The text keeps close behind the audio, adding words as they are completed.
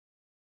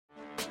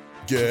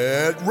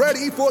Get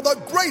ready for the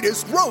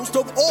greatest roast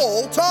of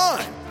all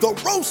time, the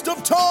Roast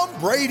of Tom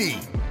Brady,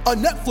 a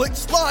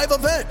Netflix live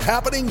event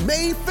happening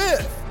May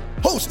 5th.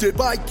 Hosted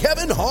by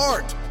Kevin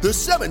Hart, the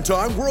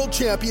 7-time world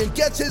champion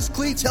gets his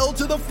cleats held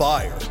to the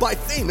fire by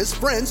famous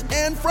friends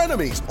and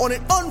frenemies on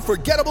an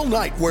unforgettable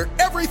night where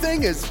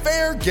everything is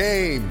fair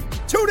game.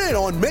 Tune in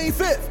on May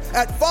 5th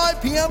at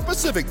 5 p.m.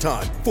 Pacific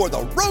time for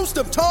the Roast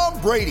of Tom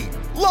Brady,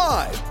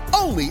 live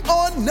only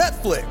on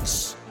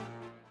Netflix.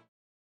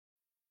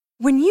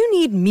 When you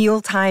need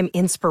mealtime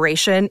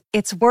inspiration,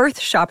 it's worth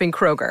shopping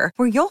Kroger,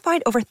 where you'll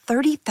find over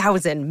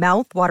 30,000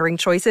 mouth-watering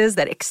choices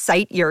that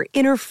excite your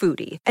inner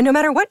foodie. And no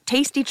matter what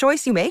tasty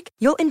choice you make,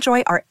 you'll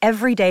enjoy our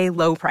everyday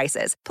low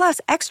prices, plus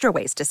extra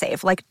ways to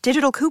save, like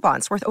digital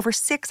coupons worth over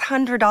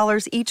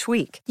 $600 each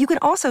week. You can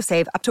also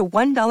save up to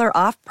 $1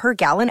 off per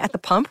gallon at the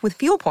pump with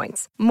fuel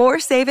points. More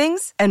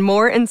savings and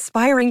more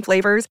inspiring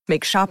flavors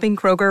make shopping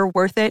Kroger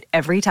worth it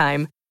every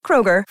time.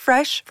 Kroger,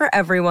 fresh for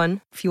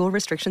everyone. Fuel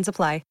restrictions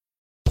apply.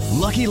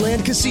 Lucky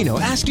Land Casino,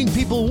 asking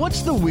people,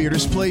 what's the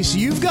weirdest place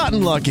you've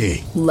gotten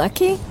lucky?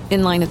 Lucky?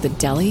 In line at the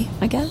deli,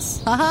 I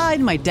guess? Aha,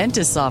 in my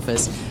dentist's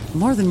office.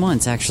 More than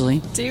once,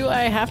 actually. Do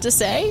I have to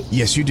say?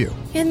 Yes, you do.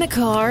 In the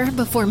car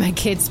before my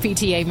kids'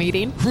 PTA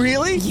meeting.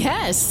 Really?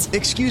 Yes.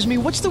 Excuse me,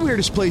 what's the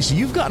weirdest place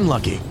you've gotten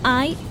lucky?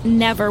 I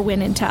never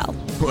win and tell.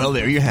 Well,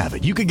 there you have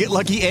it. You can get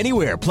lucky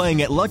anywhere,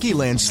 playing at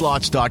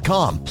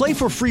LuckyLandSlots.com. Play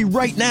for free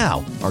right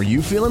now. Are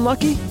you feeling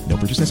lucky? No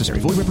purchase necessary.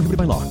 Void where prohibited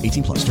by law.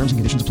 18 plus. Terms and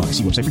conditions apply.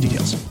 See website for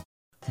details.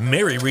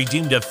 Mary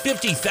redeemed a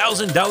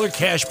 $50,000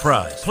 cash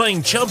prize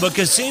playing Chumba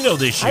Casino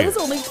this year. I was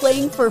only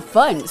playing for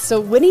fun,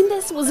 so winning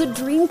this was a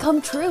dream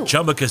come true.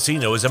 Chumba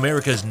Casino is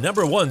America's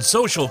 #1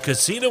 social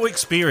casino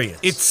experience.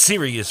 It's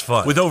serious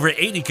fun. With over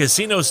 80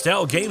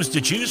 casino-style games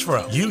to choose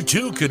from, you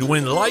too could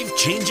win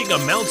life-changing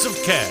amounts of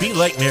cash. Be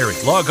like Mary.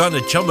 Log on to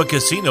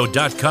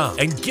ChumbaCasino.com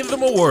and give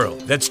them a whirl.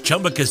 That's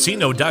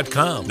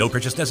ChumbaCasino.com. No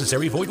purchase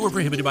necessary. Void where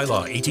prohibited by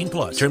law. 18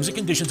 plus. Terms and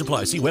conditions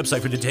apply. See website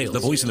for details. The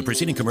voice in the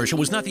preceding commercial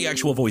was not the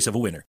actual voice of a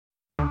winner.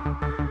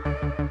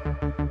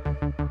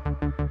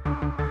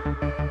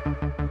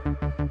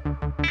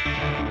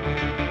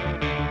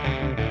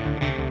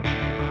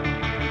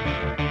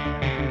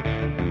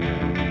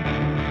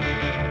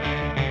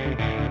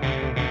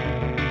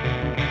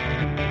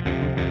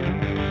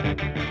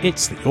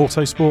 It's the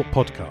Autosport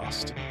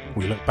Podcast.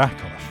 We look back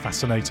on a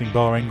fascinating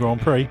Bahrain Grand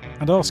Prix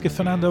and ask if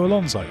Fernando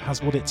Alonso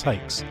has what it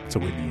takes to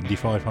win the Indy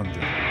 500.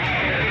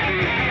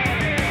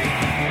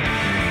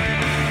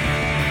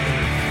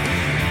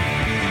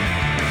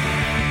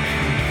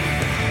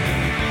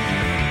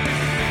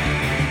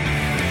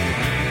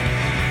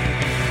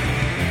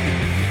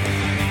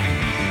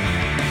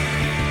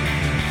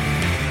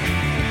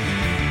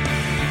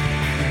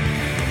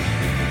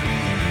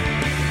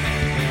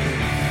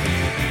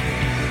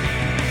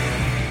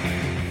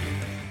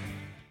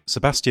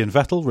 Sebastian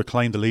Vettel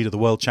reclaimed the lead of the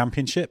World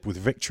Championship with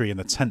victory in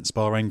the tense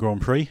Bahrain Grand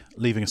Prix,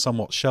 leaving a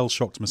somewhat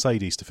shell-shocked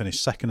Mercedes to finish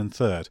second and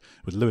third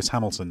with Lewis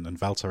Hamilton and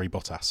Valtteri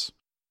Bottas.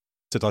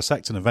 To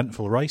dissect an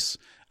eventful race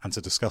and to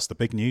discuss the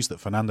big news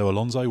that Fernando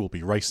Alonso will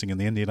be racing in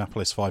the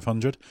Indianapolis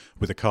 500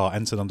 with a car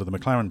entered under the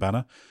McLaren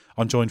banner,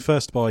 I'm joined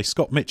first by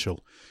Scott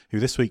Mitchell, who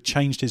this week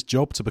changed his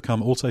job to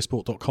become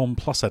Autosport.com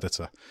Plus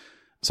editor.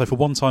 So for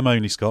one time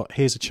only, Scott,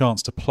 here's a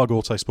chance to plug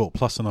Autosport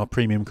Plus and our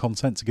premium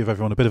content to give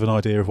everyone a bit of an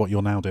idea of what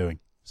you're now doing.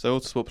 So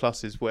Autosport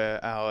Plus is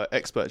where our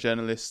expert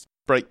journalists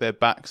break their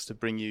backs to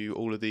bring you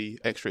all of the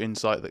extra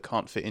insight that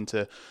can't fit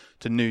into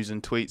news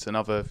and tweets and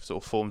other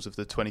sort of forms of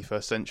the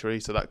 21st century.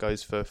 So that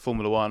goes for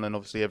Formula One and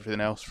obviously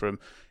everything else from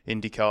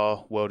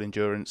IndyCar, World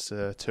Endurance,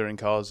 touring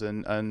cars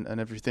and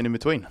everything in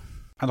between.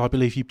 And I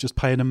believe you just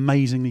pay an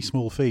amazingly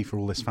small fee for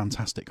all this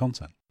fantastic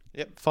content.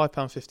 Yep,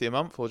 £5.50 a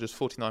month or just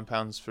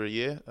 £49 for a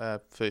year.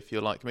 For if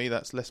you're like me,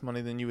 that's less money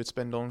than you would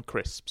spend on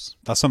crisps.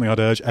 That's something I'd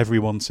urge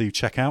everyone to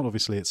check out.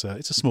 Obviously, it's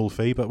a small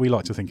fee, but we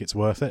like to think it's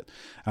worth it.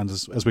 And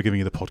as we're giving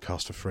you the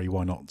podcast for free,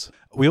 why not?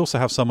 We also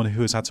have someone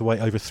who has had to wait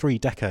over 3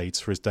 decades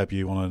for his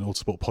debut on an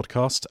Autosport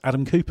podcast,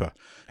 Adam Cooper,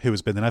 who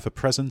has been an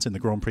ever-present in the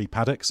Grand Prix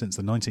paddock since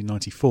the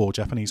 1994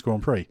 Japanese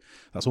Grand Prix.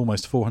 That's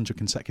almost 400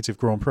 consecutive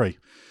Grand Prix.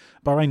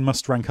 Bahrain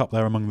must rank up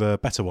there among the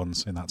better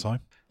ones in that time.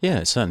 Yeah,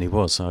 it certainly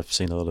was. I've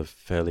seen a lot of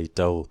fairly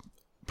dull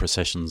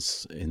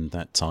processions in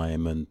that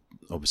time, and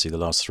obviously the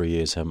last 3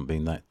 years haven't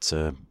been that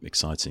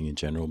exciting in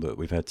general, but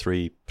we've had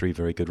three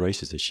very good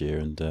races this year,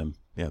 and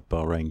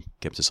Bahrain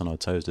kept us on our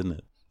toes, didn't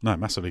it? No,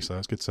 massively so.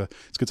 It's good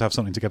to have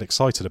something to get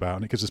excited about,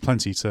 and it gives us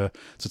plenty to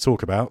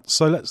talk about.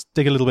 So let's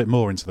dig a little bit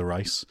more into the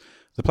race.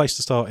 The place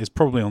to start is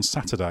probably on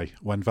Saturday,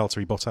 when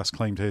Valtteri Bottas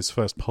claimed his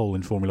first pole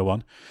in Formula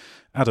One.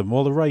 Adam,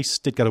 while the race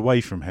did get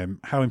away from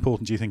him, how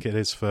important do you think it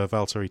is for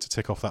Valtteri to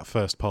tick off that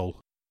first pole?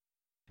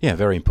 Yeah,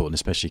 very important,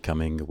 especially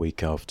coming a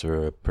week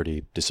after a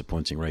pretty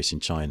disappointing race in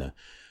China.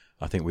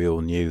 I think we all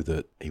knew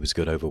that he was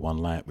good over one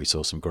lap. We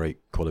saw some great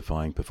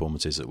qualifying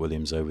performances at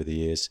Williams over the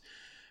years.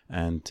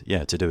 And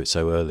yeah, to do it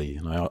so early.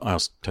 And I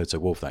asked Toto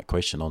Wolff that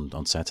question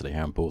on Saturday,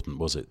 how important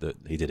was it that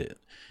he did it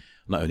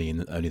not only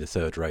in only the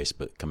third race,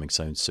 but coming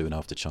so soon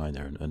after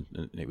China.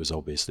 And it was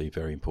obviously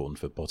very important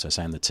for Bottas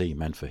and the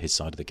team and for his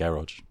side of the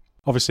garage.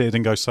 Obviously, it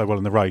didn't go so well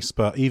in the race,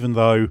 but even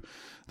though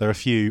there are a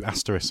few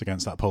asterisks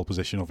against that pole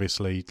position,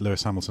 obviously,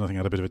 Lewis Hamilton, I think,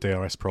 had a bit of a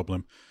DRS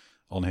problem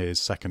on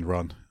his second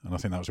run, and I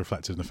think that was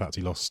reflected in the fact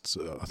he lost,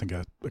 I think,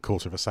 a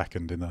quarter of a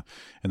second in the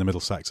middle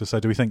sector.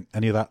 So do we think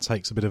any of that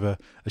takes a bit of a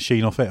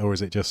sheen off it, or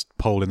is it just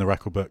pole in the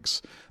record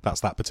books,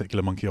 that's that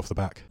particular monkey off the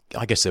back?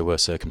 I guess there were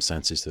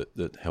circumstances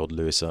that held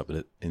Lewis up,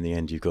 but in the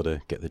end you've got to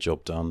get the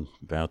job done.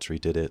 Valtteri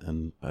did it,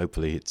 and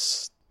hopefully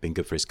it's been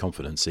good for his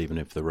confidence, even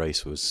if the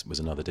race was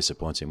another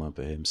disappointing one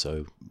for him.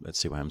 So let's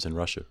see what happens in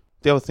Russia.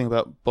 The other thing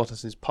about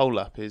Bottas's pole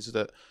lap is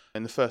that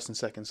in the first and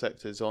second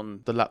sectors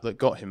on the lap that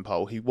got him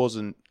pole, he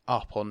wasn't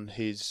up on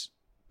his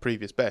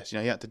previous best. He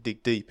had to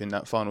dig deep in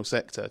that final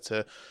sector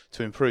to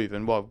improve.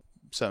 And while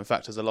certain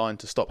factors aligned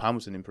to stop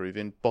Hamilton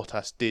improving,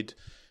 Bottas did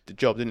the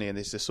job, didn't he? And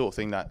it's the sort of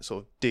thing that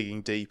sort of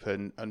digging deep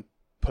and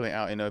pulling it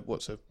out in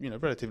what's a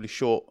relatively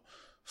short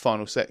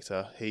final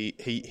sector.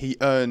 He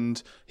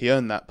earned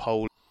that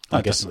pole.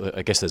 I guess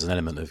there's an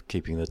element of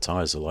keeping the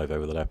tyres alive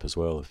over the lap as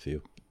well if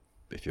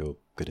you're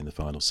good in the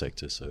final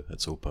sector. So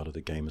that's all part of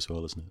the game as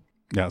well, isn't it?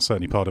 Yeah, it's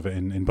certainly part of it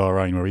in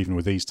Bahrain, where even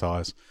with these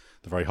tyres,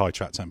 the very high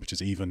track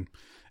temperatures, even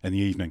in the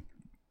evening,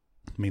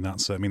 I mean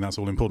that's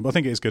all important. But I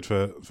think it is good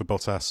for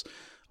Bottas.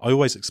 I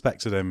always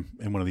expected him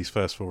in one of these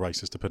first four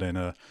races to put in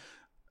a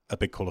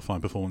big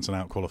qualifying performance and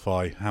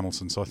out-qualify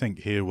Hamilton. So I think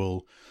he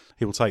will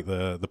take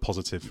the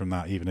positive from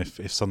that, even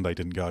if Sunday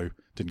didn't go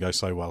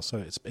so well. So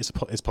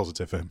it's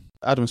positive for him.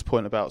 Adam's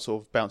point about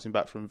sort of bouncing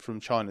back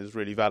from China is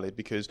really valid,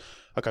 because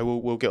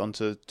we'll get on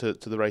to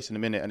the race in a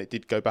minute, and it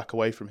did go back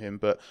away from him.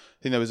 But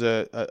I think there was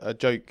a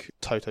joke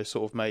Toto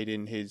sort of made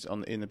in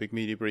the big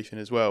media briefing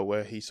as well,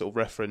 where he sort of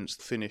referenced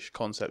the Finnish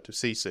concept of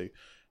Sisu.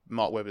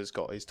 Mark Webber's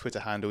got his Twitter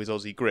handle is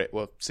Aussie Grit.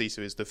 Well, Sisu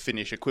is the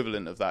Finnish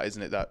equivalent of that,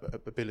 isn't it? That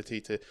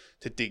ability to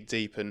dig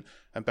deep and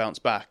bounce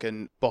back.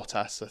 And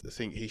Bottas, I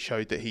think he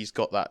showed that he's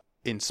got that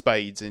in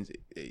spades, and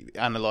he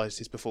analysed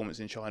his performance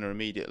in China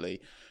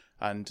immediately.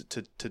 And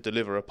to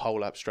deliver a pole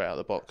lap straight out of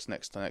the box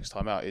next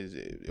time out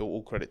is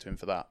all credit to him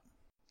for that.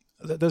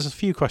 There's a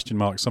few question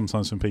marks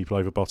sometimes from people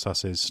over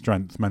Bottas's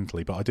strength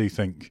mentally, but I do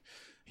think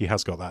he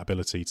has got that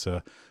ability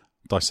to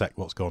dissect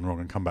what's gone wrong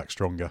and come back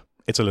stronger.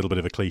 It's a little bit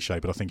of a cliche,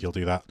 but I think he'll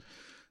do that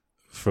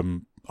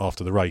from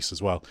after the race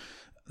as well.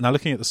 Now,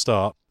 looking at the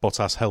start,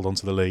 Bottas held on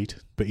to the lead,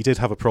 but he did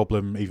have a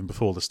problem even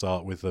before the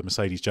start with the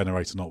Mercedes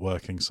generator not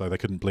working, so they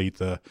couldn't bleed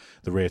the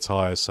rear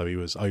tyres, so he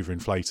was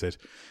overinflated.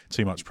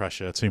 Too much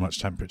pressure, too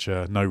much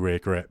temperature, no rear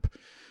grip,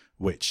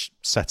 which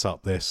set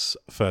up this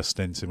first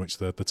stint in which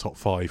the top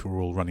five were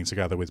all running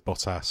together, with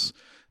Bottas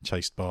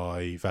chased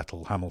by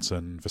Vettel,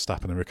 Hamilton,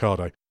 Verstappen and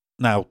Ricciardo.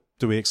 Now,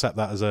 do we accept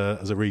that as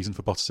a reason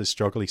for Bottas'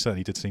 struggle? He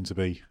certainly did seem to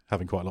be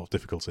having quite a lot of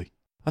difficulty.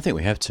 I think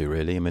we have to,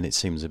 really. I mean, it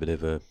seems a bit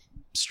of a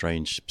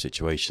strange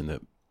situation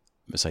that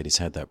Mercedes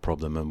had that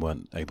problem and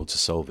weren't able to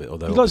solve it.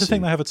 Although you'd like to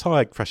think they have a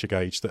tyre pressure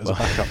gauge that as a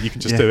backup you can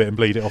just do it and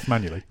bleed it off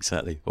manually.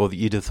 Exactly. Or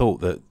you'd have thought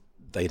that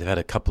they'd have had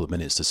a couple of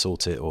minutes to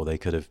sort it, or they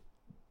could have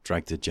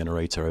dragged the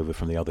generator over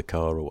from the other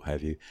car or what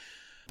have you.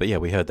 But yeah,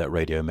 we heard that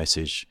radio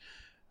message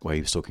where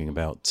he was talking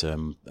about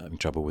having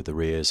trouble with the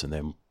rears, and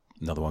then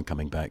another one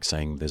coming back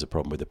saying there's a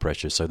problem with the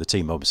pressure. So the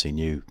team obviously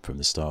knew from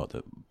the start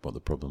what the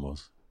problem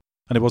was.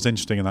 And it was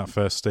interesting in that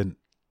first stint,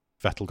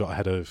 Vettel got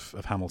ahead of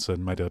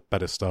Hamilton, made a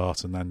better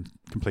start, and then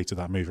completed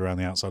that move around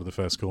the outside of the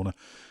first corner.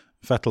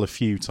 Vettel a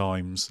few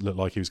times looked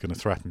like he was going to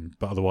threaten,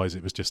 but otherwise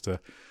it was just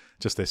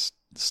this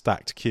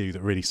stacked queue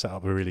that really set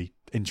up a really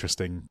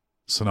interesting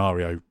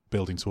scenario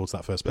building towards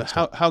that first pit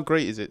stop. How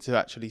great is it to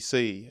actually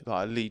see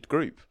like a lead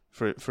group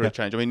for a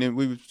change? I mean,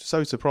 we were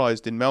so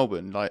surprised in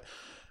Melbourne, like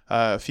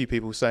a few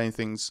people saying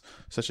things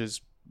such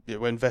as,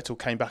 when Vettel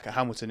came back at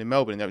Hamilton in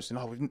Melbourne, they were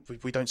saying,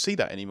 we don't see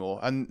that anymore.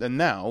 And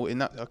now, in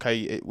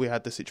that, we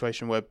had the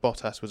situation where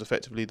Bottas was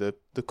effectively the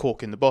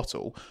cork in the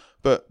bottle,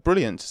 but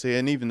brilliant to see,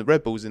 and even the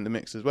Red Bull's in the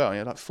mix as well.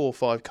 Like 4 or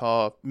 5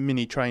 car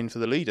mini train for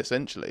the lead,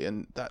 essentially,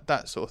 and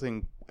that sort of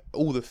thing.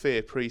 All the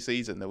fear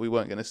pre-season that we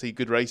weren't going to see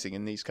good racing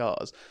in these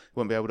cars,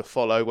 won't be able to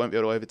follow, won't be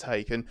able to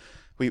overtake, and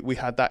we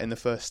had that in the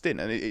first stint,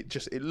 and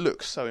it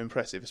looks so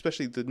impressive.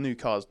 Especially the new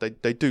cars,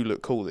 they do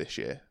look cool this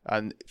year,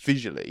 and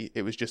visually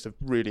it was just a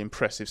really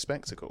impressive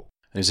spectacle.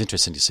 It was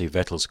interesting to see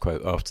Vettel's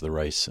quote after the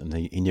race, and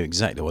he knew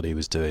exactly what he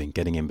was doing,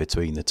 getting in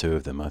between the two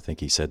of them. I think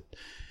he said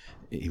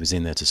he was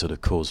in there to sort of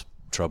cause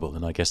trouble,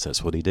 and I guess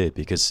that's what he did,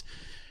 because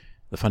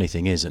the funny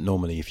thing is that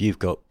normally if you've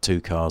got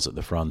 2 cars at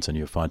the front and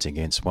you're fighting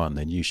against one,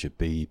 then you should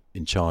be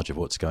in charge of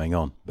what's going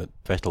on. But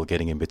Vettel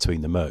getting in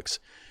between the Mercs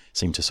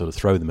seemed to sort of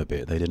throw them a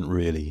bit. They didn't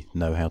really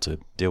know how to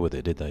deal with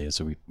it, did they?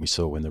 As we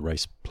saw when the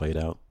race played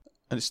out.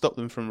 And it stopped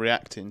them from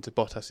reacting to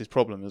Bottas's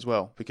problem as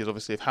well, because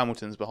obviously if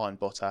Hamilton's behind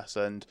Bottas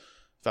and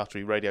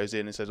Valtteri radios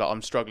in and says,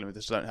 I'm struggling with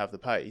this, I don't have the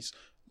pace,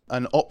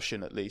 an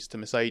option at least to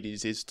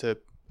Mercedes is to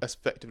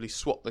effectively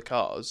swap the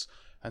cars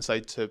and say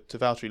to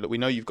Valtteri, look, we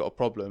know you've got a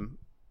problem,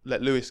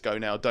 let Lewis go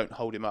now, don't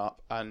hold him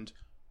up, and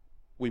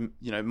we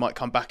might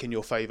come back in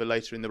your favour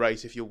later in the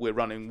race if we're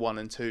running 1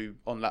 and 2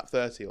 on lap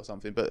 30 or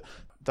something. But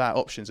that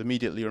option's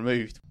immediately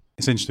removed.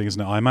 It's interesting,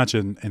 isn't it? I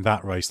imagine in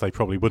that race they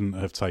probably wouldn't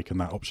have taken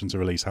that option to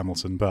release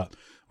Hamilton, but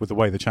with the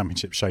way the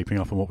championship's shaping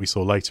up and what we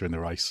saw later in the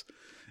race,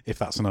 if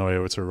that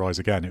scenario were to arise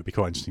again, it would be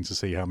quite interesting to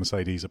see how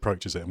Mercedes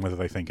approaches it and whether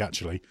they think,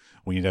 actually,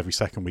 we need every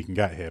second we can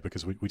get here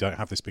because we don't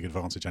have this big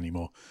advantage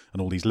anymore,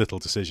 and all these little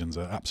decisions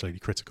are absolutely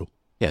critical.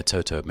 Yeah,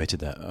 Toto admitted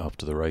that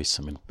after the race.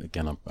 I mean,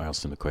 again, I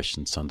asked him a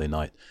question Sunday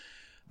night.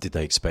 Did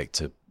they expect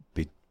to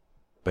be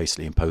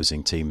basically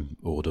imposing team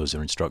orders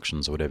or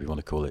instructions or whatever you want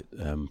to call it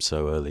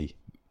so early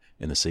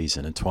in the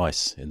season, and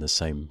twice in the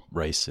same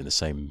race in the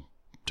same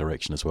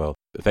direction as well?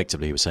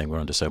 Effectively, he was saying we're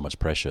under so much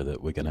pressure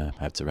that we're going to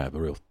have a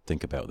real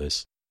think about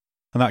this.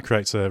 And that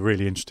creates a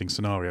really interesting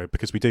scenario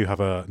because we do have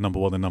a number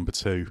 1 and number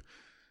 2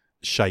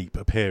 shape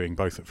appearing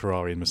both at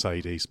Ferrari and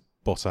Mercedes.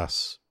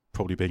 Bottas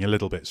probably being a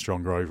little bit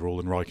stronger overall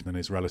than Raikkonen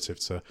is relative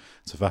to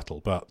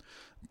Vettel, but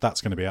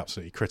that's going to be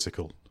absolutely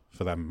critical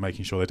for them,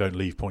 making sure they don't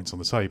leave points on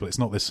the table. It's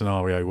not this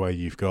scenario where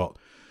you've got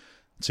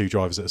 2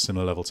 drivers at a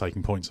similar level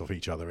taking points off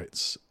each other.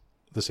 It's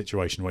the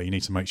situation where you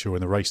need to make sure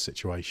in the race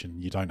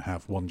situation you don't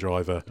have one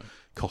driver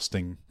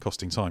costing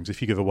times.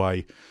 If you give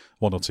away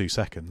 1 or 2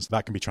 seconds,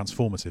 that can be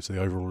transformative to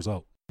the overall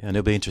result. Yeah, and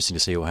it'll be interesting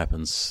to see what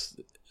happens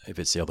if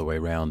it's the other way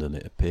around and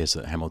it appears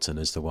that Hamilton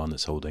is the one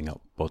that's holding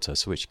up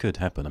Bottas, which could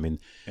happen. I mean,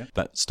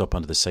 that stop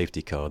under the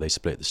safety car, they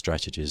split the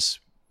strategies,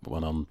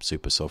 one on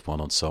super soft,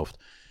 one on soft.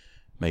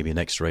 Maybe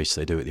next race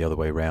they do it the other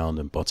way around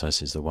and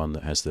Bottas is the one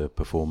that has the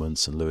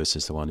performance and Lewis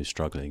is the one who's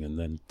struggling,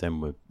 and then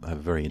we'll have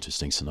a very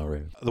interesting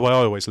scenario. The way I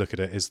always look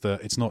at it is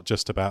that it's not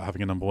just about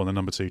having a number 1 and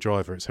number 2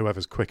 driver, it's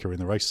whoever's quicker in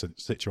the race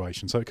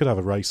situation. So it could have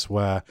a race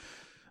where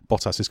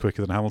Bottas is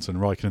quicker than Hamilton,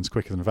 Raikkonen's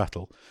quicker than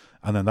Vettel,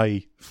 and then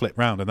they flip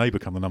round and they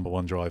become the number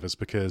 1 drivers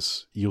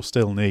because you'll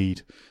still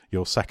need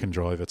your second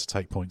driver to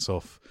take points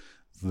off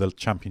the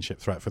championship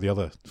threat for the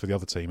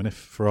other team. And if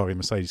Ferrari and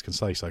Mercedes can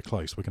stay so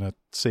close, we're going to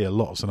see a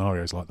lot of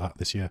scenarios like that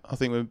this year. I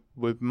think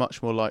we're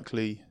much more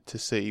likely to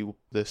see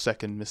the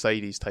second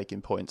Mercedes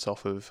taking points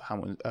off of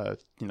Hamilton,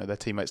 their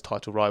teammates'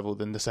 title rival,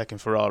 than the second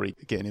Ferrari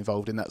getting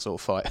involved in that sort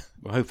of fight.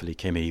 Well, hopefully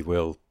Kimi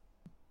will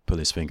pull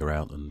his finger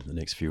out in the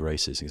next few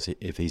races.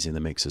 If he's in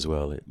the mix as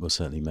well, it will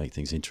certainly make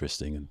things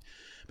interesting. And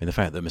I mean, the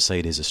fact that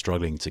Mercedes are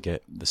struggling to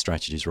get the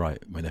strategies right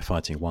when they're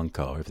fighting one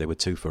car, if there were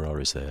 2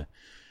 Ferraris there,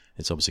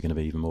 it's obviously going to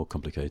be even more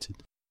complicated.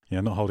 Yeah,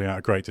 not holding out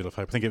a great deal of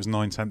hope. I think it was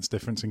 9/10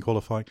 difference in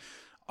qualifying.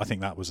 I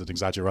think that was an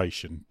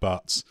exaggeration,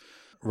 but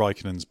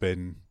Raikkonen's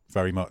been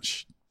very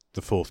much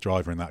the 4th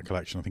driver in that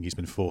collection. I think he's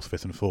been 4th,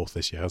 5th and 4th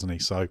this year, hasn't he?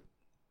 So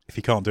if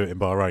he can't do it in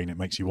Bahrain, it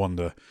makes you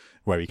wonder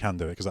where he can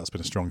do it, because that's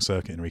been a strong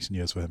circuit in recent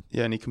years for him.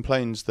 Yeah, and he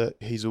complains that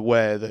he's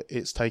aware that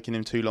it's taken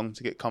him too long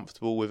to get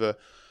comfortable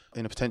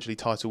in a potentially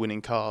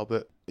title-winning car,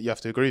 but you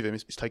have to agree with him,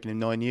 it's taken him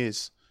 9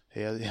 years. He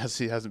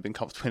hasn't been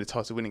comfortable in a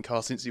title-winning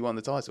car since he won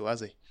the title,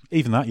 has he?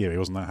 Even that year, he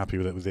wasn't that happy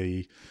with it, with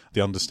the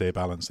understeer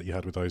balance that you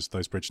had with those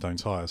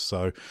Bridgestone tyres.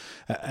 So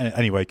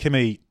anyway,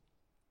 Kimi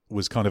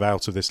was kind of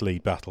out of this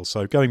lead battle.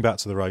 So going back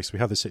to the race, we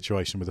had this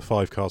situation with the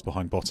 5 cars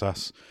behind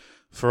Bottas.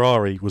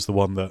 Ferrari was the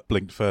one that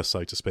blinked first,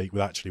 so to speak,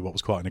 with actually what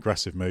was quite an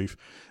aggressive move.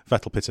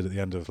 Vettel pitted at the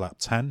end of lap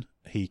 10.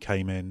 He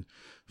came in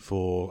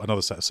for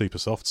another set of super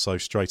softs, so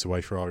straight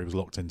away Ferrari was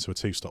locked into a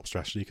 2-stop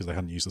strategy because they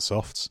hadn't used the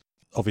softs.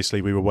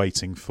 Obviously, we were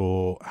waiting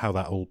for how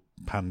that all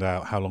panned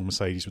out, how long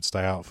Mercedes would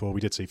stay out for.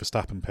 We did see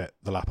Verstappen pit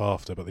the lap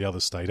after, but the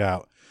others stayed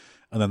out.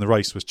 And then the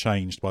race was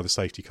changed by the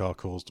safety car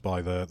caused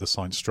by the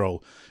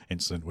Sainz-Stroll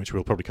incident, which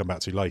we'll probably come back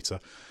to later.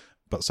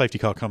 But the safety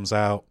car comes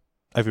out,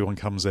 everyone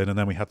comes in, and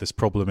then we had this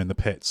problem in the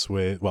pits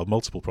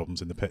multiple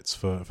problems in the pits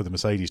for the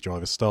Mercedes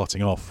drivers,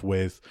 starting off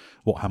with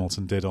what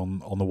Hamilton did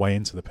on the way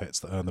into the pits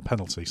that earned the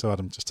penalty. So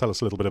Adam, just tell us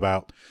a little bit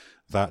about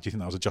that. Do you think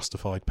that was a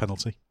justified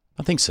penalty?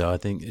 I think so. I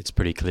think it's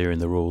pretty clear in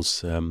the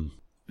rules.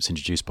 It's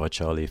introduced by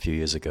Charlie a few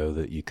years ago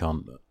that you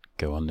can't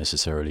go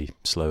unnecessarily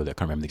slowly. I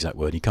can't remember the exact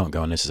word. You can't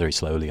go unnecessarily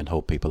slowly and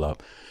hold people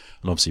up.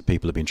 And obviously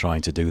people have been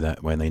trying to do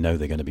that when they know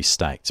they're going to be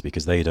stacked,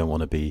 because they don't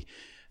want to be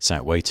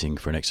sat waiting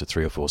for an extra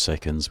 3 or 4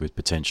 seconds with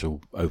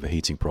potential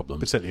overheating problems.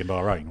 Particularly in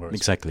Bahrain. Where it's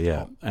exactly, yeah.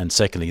 Hot. And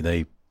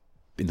secondly,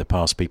 in the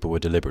past, people were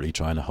deliberately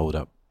trying to hold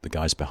up the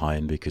guys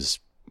behind because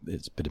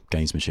it's a bit of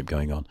gamesmanship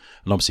going on.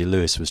 And obviously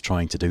Lewis was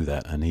trying to do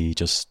that, and he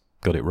just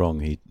got it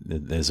wrong.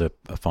 There's a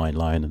fine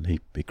line, and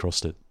he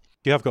crossed it.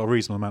 You have got a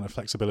reasonable amount of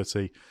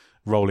flexibility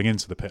rolling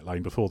into the pit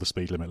lane before the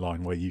speed limit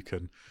line, where you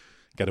can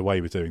get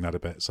away with doing that a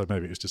bit. So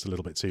maybe it was just a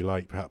little bit too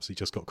late. Perhaps he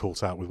just got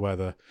caught out with where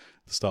the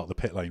start of the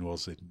pit lane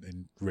was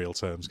in real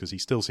terms, because he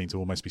still seemed to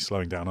almost be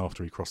slowing down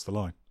after he crossed the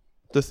line.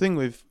 The thing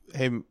with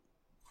him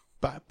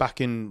back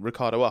in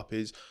Ricciardo up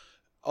is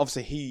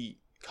obviously he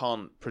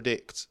can't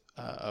predict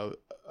a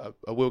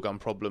wheel gun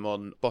problem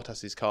on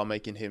Bottas's car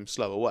making him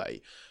slow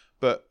away,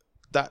 but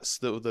that's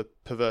the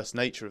perverse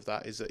nature of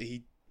that, is that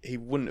he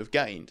wouldn't have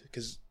gained,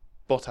 because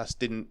Bottas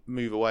didn't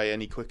move away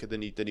any quicker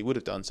than he would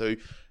have done. So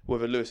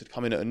whether Lewis had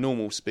come in at a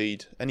normal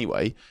speed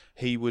anyway,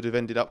 he would have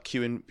ended up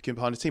queuing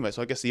behind his teammate.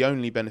 So I guess the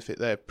only benefit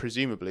there,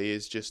 presumably,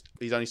 is just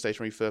he's only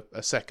stationary for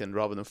a second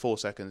rather than 4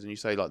 seconds. And you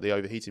say like the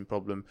overheating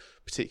problem,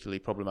 particularly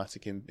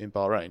problematic in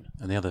Bahrain.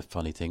 And the other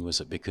funny thing was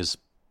that because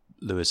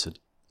Lewis had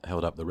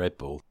held up the Red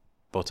Bull,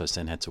 Bottas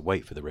then had to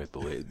wait for the Red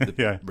Bull.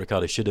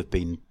 Ricciardo should have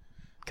been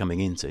coming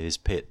into his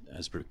pit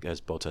as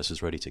Bottas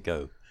was ready to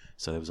go.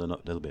 So there was a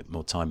little bit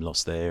more time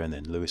lost there, and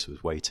then Lewis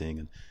was waiting,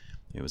 and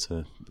it was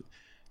a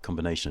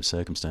combination of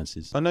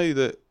circumstances. I know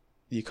that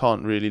you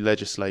can't really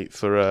legislate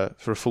for a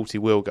faulty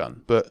wheel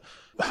gun, but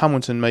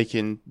Hamilton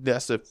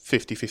that's a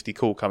 50-50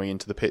 call coming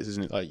into the pits,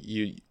 isn't it? Like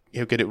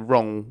he'll get it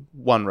wrong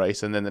one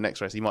race, and then the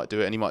next race he might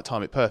do it, and he might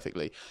time it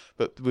perfectly.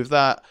 But with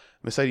that,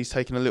 Mercedes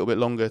taking a little bit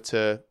longer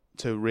to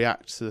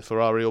react to the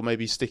Ferrari, or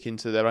maybe sticking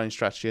to their own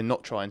strategy and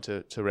not trying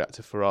to react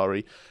to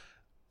Ferrari.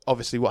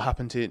 Obviously, what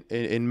happened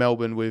in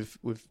Melbourne with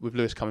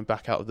Lewis coming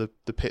back out of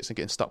the pits and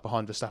getting stuck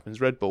behind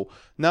Verstappen's Red Bull.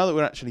 Now that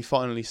we're actually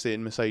finally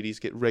seeing Mercedes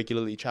get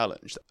regularly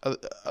challenged, are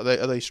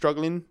they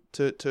struggling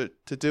to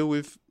deal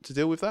with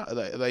that?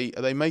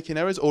 Are they making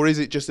errors, or is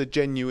it just a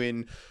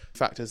genuine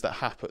factors that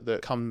happen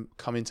that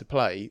come into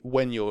play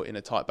when you're in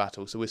a tight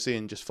battle? So we're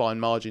seeing just fine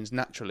margins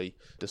naturally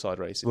decide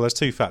races. Well, there's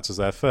two factors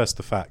there. First,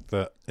 the fact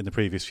that in the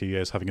previous few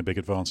years, having a big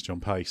advantage on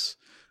pace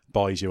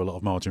buys you a lot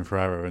of margin for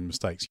error and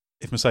mistakes.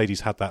 If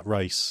Mercedes had that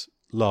race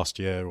last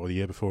year or the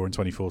year before in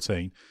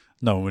 2014,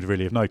 no one would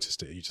really have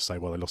noticed it. You just say,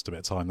 well, they lost a bit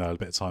of time there,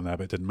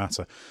 but it didn't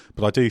matter.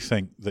 But I do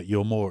think that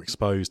you're more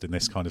exposed in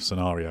this kind of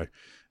scenario.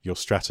 Your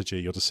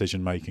strategy, your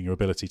decision-making, your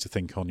ability to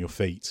think on your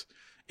feet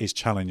is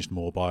challenged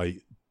more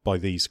by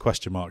these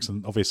question marks.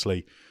 And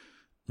obviously,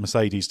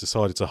 Mercedes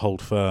decided to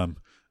hold firm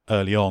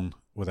early on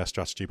with their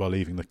strategy by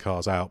leaving the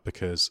cars out,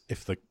 because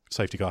if the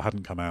safety car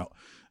hadn't come out,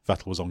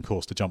 Vettel was on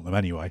course to jump them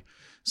anyway.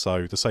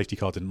 So the safety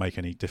car didn't make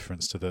any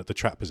difference to the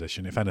track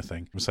position. If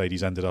anything,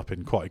 Mercedes ended up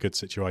in quite a good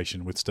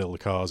situation with still the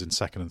cars in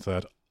second and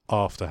third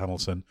after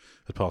Hamilton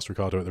had passed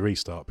Ricciardo at the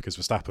restart, because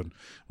Verstappen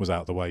was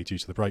out of the way due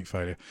to the brake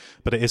failure.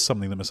 But it is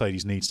something that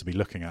Mercedes needs to be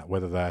looking at,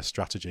 whether their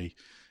strategy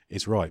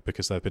is right,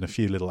 because there have been a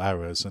few little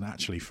errors, and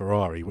actually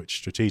Ferrari, which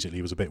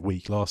strategically was a bit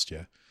weak last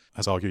year,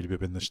 has arguably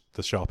been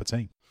the sharper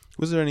team.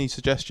 Was there any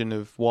suggestion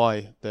of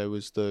why there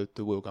was the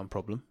wheel gun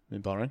problem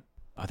in Bahrain?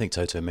 I think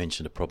Toto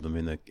mentioned a problem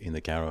in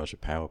the garage, a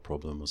power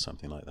problem or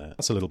something like that.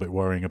 That's a little bit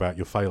worrying about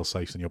your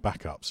fail-safes and your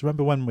backups.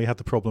 Remember when we had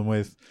the problem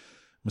with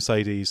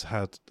Mercedes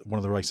had one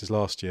of the races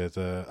last year,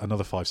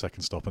 another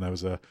 5-second stop, and there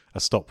was a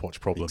stopwatch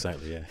problem.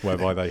 Exactly, yeah.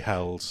 Whereby they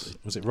held,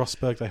 was it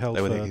Rosberg they held?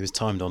 He was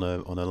timed on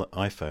an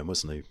iPhone,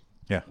 wasn't he?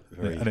 Yeah,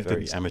 very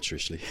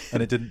amateurishly.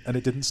 And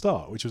it didn't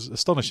start, which was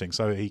astonishing.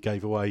 So he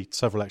gave away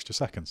several extra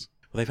seconds.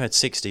 Well, they've had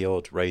 60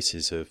 odd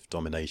races of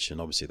domination.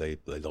 Obviously,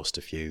 they lost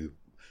a few,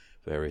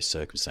 various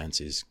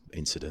circumstances,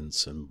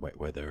 incidents, and wet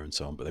weather and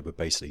so on. But they were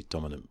basically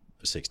dominant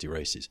for 60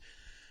 races.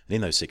 And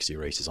in those 60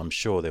 races, I'm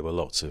sure there were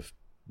lots of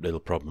little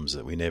problems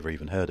that we never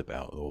even heard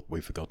about or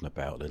we've forgotten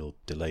about. Little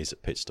delays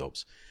at pit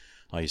stops.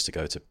 I used to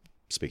go to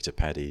speak to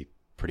Paddy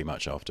pretty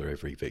much after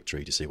every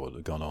victory to see what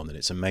had gone on, and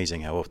it's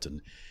amazing how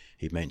often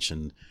he'd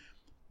mention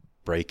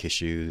brake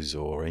issues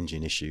or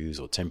engine issues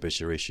or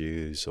temperature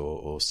issues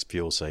or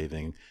fuel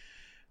saving,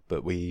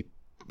 but we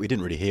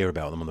didn't really hear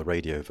about them on the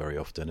radio very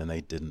often, and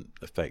they didn't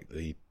affect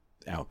the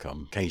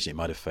outcome. Occasionally it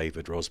might have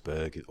favoured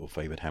Rosberg or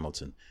favoured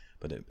Hamilton,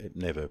 but it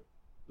never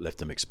left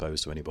them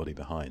exposed to anybody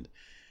behind.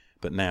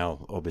 But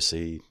now,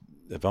 obviously,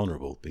 they're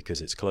vulnerable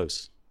because it's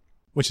close.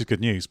 Which is good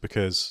news,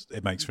 because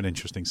it makes for an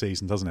interesting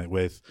season, doesn't it?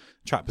 With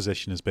track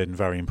position has been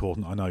very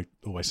important. I know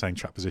always saying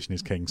track position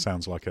is king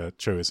sounds like a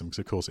truism, because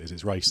of course it is,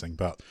 it's racing.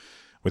 But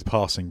with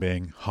passing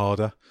being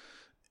harder,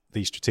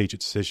 these strategic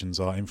decisions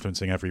are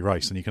influencing every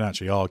race. And you can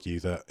actually argue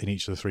that in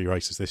each of the 3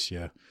 races this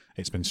year,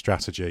 it's been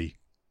strategy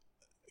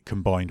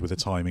combined with the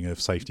timing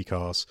of safety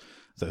cars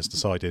that has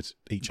decided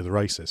each of the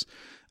races.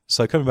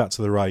 So coming back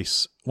to the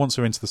race, once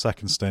we're into the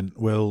second stint,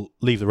 we'll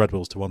leave the Red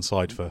Bulls to one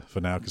side for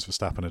now, because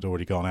Verstappen had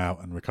already gone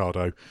out and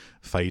Ricciardo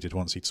faded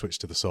once he'd switched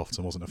to the softs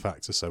and wasn't a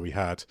factor. So we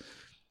had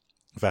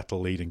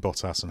Vettel leading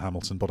Bottas and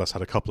Hamilton. Bottas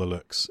had a couple of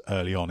looks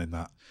early on in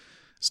that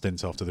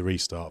stint after the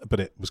restart, but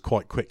it was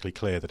quite quickly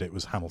clear that it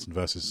was Hamilton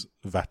versus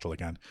Vettel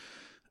again.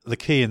 The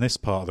key in this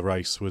part of the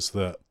race was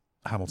that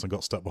Hamilton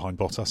got stuck behind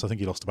Bottas. I think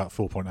he lost about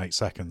 4.8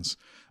 seconds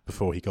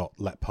before he got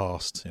let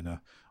past in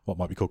what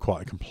might be called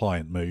quite a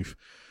compliant move.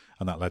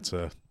 And that led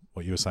to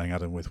what you were saying,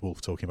 Adam, with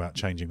Wolff talking about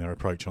changing their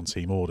approach on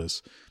team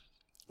orders.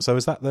 So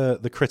is that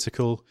the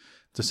critical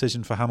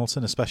decision for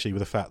Hamilton, especially with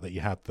the fact that you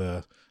had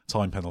the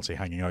time penalty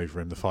hanging over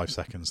him, the 5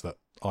 seconds that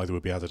either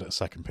would be added at a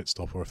second pit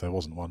stop or if there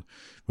wasn't one,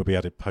 would be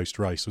added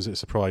post-race? Was it a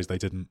surprise they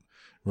didn't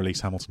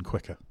release Hamilton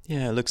quicker?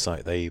 Yeah, it looks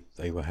like they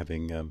were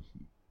having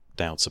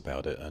doubts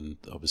about it, and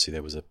obviously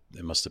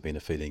there must have been a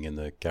feeling in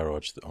the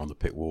garage on the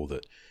pit wall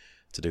that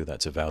to do that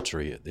to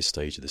Valtteri at this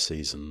stage of the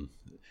season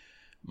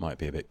might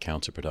be a bit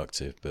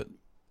counterproductive, but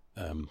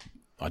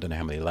I don't know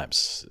how many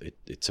laps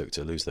it took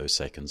to lose those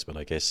seconds, but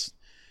I guess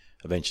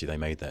eventually they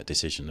made that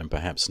decision, and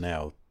perhaps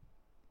now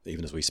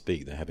even as we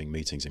speak, they're having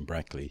meetings in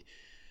Brackley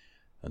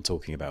and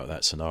talking about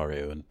that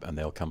scenario, and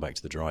they'll come back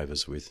to the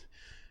drivers with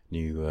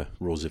new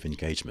rules of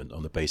engagement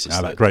on the basis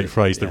that great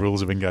phrase, the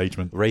rules of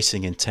engagement.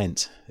 Racing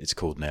Intent, it's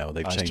called now.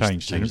 They've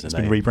changed the It's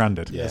name. been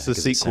rebranded. Yeah, it's the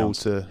sequel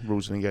to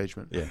Rules of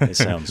Engagement. Yeah, it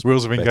sounds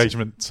Rules of better.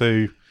 Engagement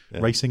to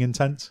Racing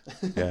Intent.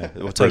 Yeah,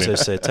 well, Toto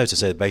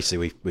said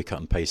basically we cut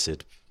and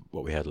pasted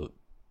what we had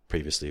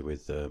previously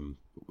with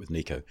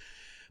Nico.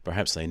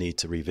 Perhaps they need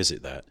to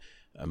revisit that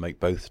and make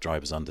both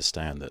drivers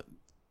understand that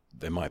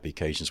there might be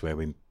occasions where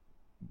we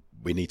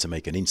need to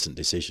make an instant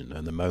decision,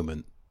 and the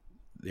moment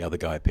the other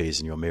guy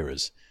appears in your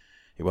mirrors,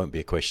 it won't be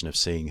a question of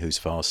seeing who's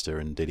faster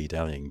and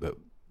dilly-dallying, but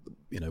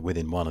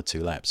within 1 or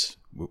 2 laps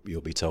you'll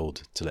be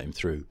told to let him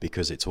through,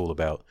 because it's all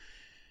about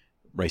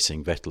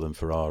racing Vettel and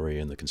Ferrari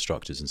and the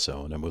constructors and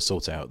so on, and we'll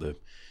sort out the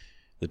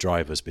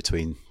drivers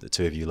between the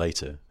two of you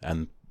later,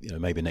 and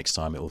maybe next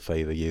time it will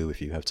favour you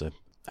if you have to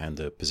hand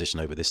the position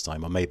over this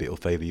time, or maybe it will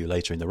favour you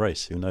later in the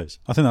race, who knows.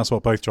 I think that's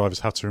what both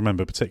drivers have to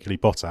remember, particularly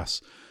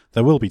Bottas.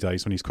 There will be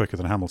days when he's quicker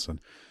than Hamilton,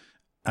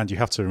 and you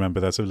have to remember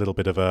there's a little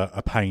bit of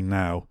a pain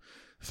now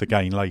for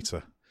gain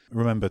later.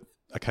 Remember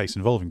a case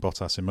involving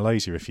Bottas in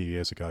Malaysia a few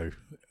years ago,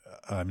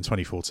 in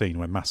 2014,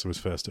 when Massa was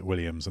first at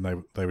Williams, and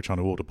they were trying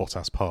to order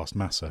Bottas past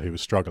Massa, who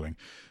was struggling,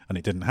 and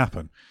it didn't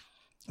happen.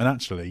 And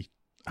actually,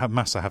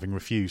 Massa having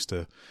refused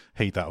to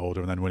heed that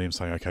order, and then Williams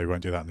saying, "Okay, we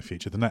won't do that in the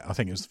future." I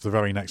think it was the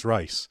very next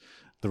race,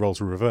 the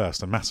roles were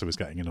reversed, and Massa was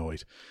getting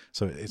annoyed.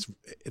 So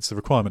it's the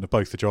requirement of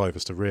both the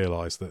drivers to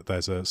realise that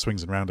there's a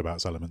swings and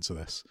roundabouts element to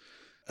this,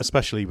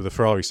 especially with the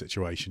Ferrari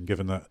situation,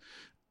 given that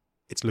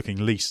it's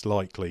looking least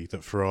likely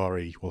that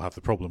Ferrari will have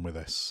the problem with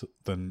this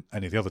than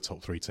any of the other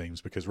top 3 teams,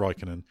 because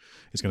Raikkonen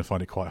is going to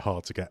find it quite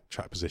hard to get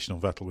track position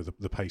on Vettel with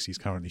the pace he's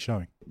currently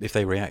showing. If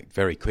they react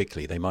very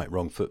quickly, they might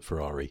wrong foot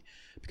Ferrari,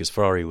 because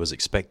Ferrari was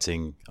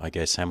expecting, I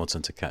guess,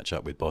 Hamilton to catch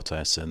up with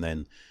Bottas and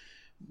then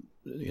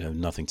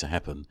nothing to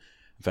happen.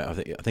 In fact,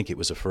 I think it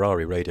was a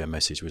Ferrari radio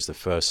message was the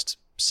first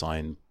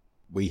sign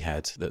we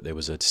had that there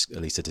was at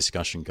least a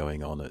discussion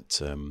going on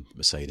at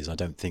Mercedes. I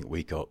don't think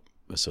we got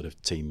a sort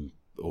of team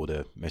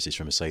order message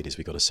from Mercedes.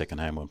 We got a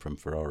second-hand one from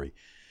Ferrari.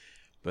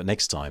 But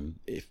next time,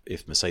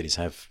 if Mercedes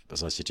have,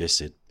 as I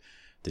suggested,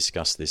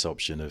 discussed this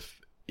option of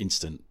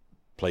instant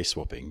place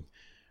swapping,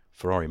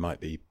 Ferrari might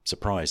be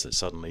surprised that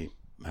suddenly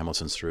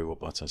Hamilton's through or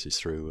Bottas is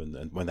through,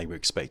 and when they were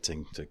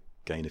expecting to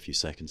gain a few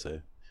seconds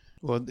there.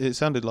 Well, it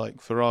sounded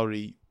like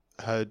Ferrari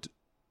had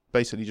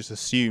basically just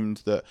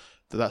assumed that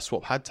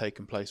swap had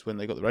taken place when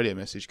they got the radio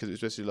message, because it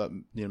was basically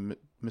like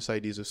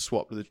Mercedes have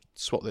swapped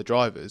their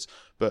drivers,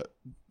 but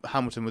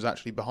Hamilton was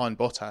actually behind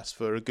Bottas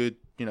for a good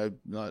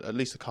at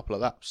least a couple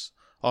of laps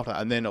after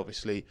that, and then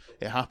obviously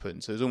it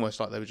happened. So it was almost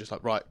like they were just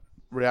like, right,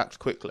 react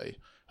quickly,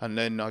 and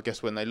then I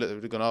guess when they looked, they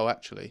would have gone, oh,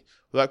 actually,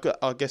 well,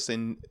 I guess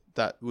then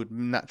that would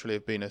naturally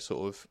have been a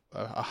sort of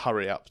a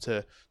hurry up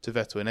to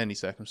Vettel in any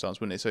circumstance,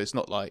 wouldn't it? So it's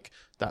not like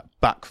that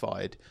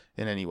backfired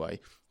in any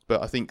way.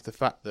 But I think the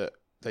fact that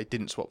they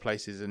didn't swap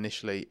places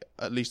initially,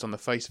 at least on the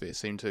face of it,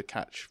 seemed to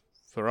catch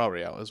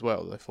Ferrari out as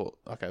well. They thought,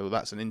 okay, well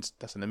that's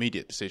an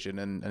immediate decision,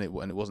 and it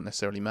wasn't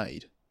necessarily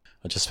made.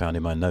 I just found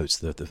in my notes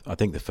that I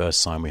think the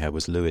first sign we had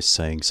was Lewis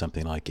saying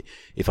something like,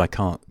 "If I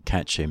can't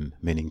catch him,"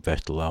 meaning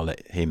Vettel, "I'll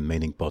let him,"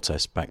 meaning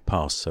Bottas, back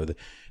past. So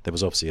there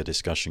was obviously a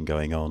discussion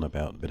going on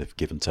about a bit of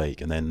give and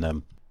take, and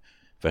then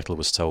Vettel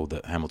was told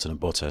that Hamilton and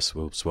Bottas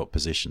will swap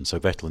positions. So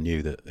Vettel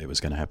knew that it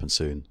was going to happen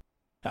soon,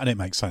 and it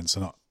makes sense.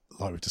 And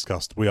like we've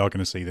discussed, we are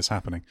going to see this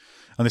happening.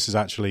 And this is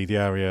actually the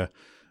area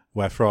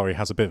where Ferrari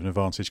has a bit of an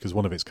advantage, because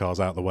one of its cars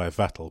out of the way of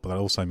Vettel, but that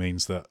also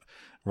means that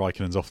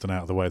Raikkonen's often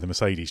out of the way of the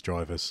Mercedes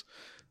drivers.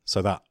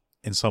 So that,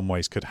 in some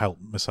ways, could help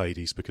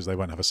Mercedes, because they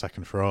won't have a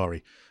second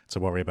Ferrari to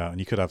worry about. And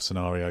you could have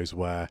scenarios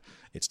where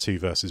it's 2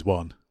 versus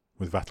 1,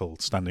 with Vettel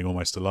standing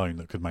almost alone,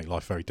 that could make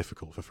life very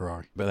difficult for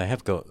Ferrari. But they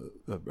have got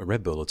a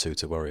Red Bull or two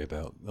to worry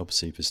about.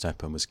 Obviously,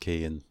 Verstappen was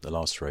key in the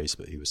last race,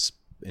 but he was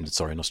in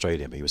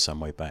Australia, but he was some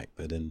way back.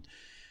 But in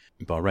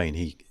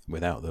Bahrain,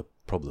 without the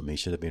problem, he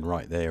should have been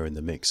right there in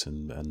the mix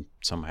and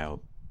somehow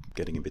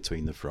getting in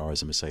between the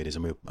Ferraris and Mercedes.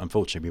 And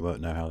unfortunately, we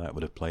won't know how that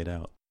would have played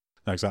out.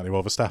 No, exactly.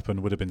 Well,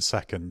 Verstappen would have been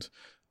second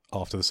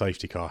after the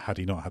safety car had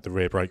he not had the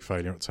rear brake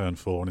failure at turn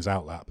 4 on his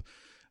outlap,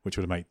 which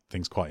would have made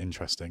things quite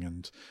interesting.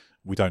 And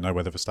we don't know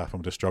whether Verstappen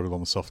would have struggled on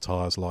the soft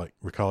tyres like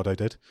Ricciardo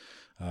did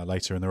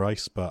later in the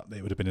race, but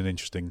it would have been an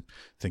interesting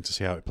thing to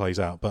see how it plays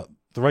out. But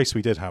the race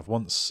we did have,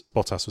 once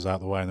Bottas was out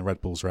of the way and the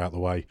Red Bulls were out of the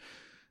way,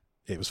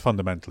 it was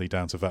fundamentally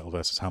down to Vettel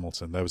versus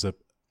Hamilton. There was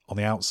on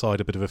the outside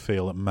a bit of a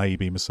feel that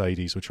maybe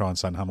Mercedes would try and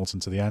send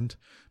Hamilton to the end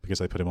because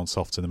they put him on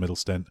softs in the middle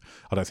stint.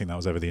 I don't think that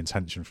was ever the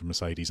intention from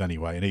Mercedes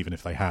anyway, and even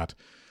if they had,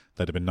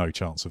 there'd have been no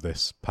chance of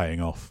this paying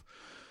off.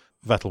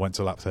 Vettel went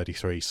to lap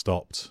 33,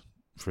 stopped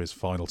for his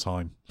final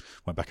time,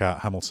 went back out.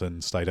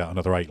 Hamilton stayed out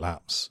another 8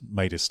 laps,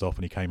 made his stop,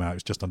 and he came out. It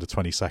was just under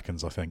 20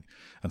 seconds, I think.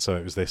 And so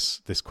it was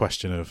this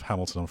question of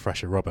Hamilton on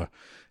fresher rubber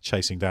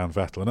chasing down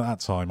Vettel. And at that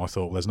time, I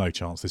thought, well, there's no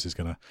chance this is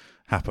going to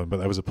happen. But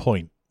there was a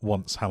point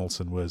once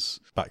Hamilton was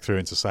back through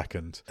into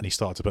second and he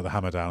started to put the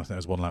hammer down, I think there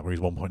was one lap where he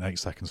was 1.8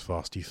 seconds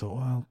fast, you thought,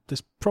 well,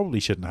 this probably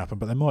shouldn't happen,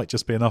 but there might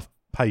just be enough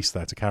pace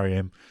there to carry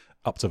him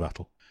up to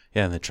Vettel.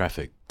 Yeah, and the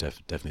traffic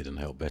definitely didn't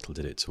help. Vettel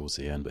did it towards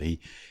the end, but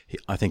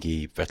I think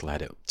Vettel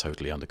had it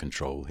totally under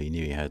control. He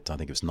knew he had, I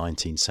think it was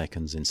 19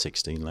 seconds in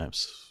 16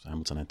 laps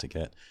Hamilton had to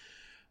get,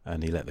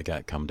 and he let the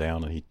gap come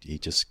down, and he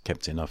just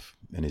kept enough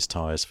in his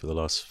tyres for the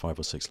last 5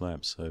 or 6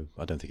 laps. So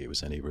I don't think it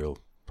was any real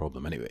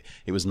problem. Anyway,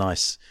 it was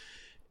nice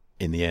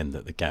in the end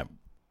that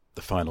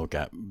the final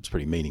gap was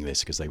pretty meaningless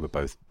because they were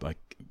both, I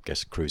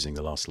guess, cruising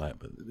the last lap.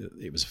 But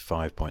it was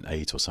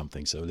 5.8 or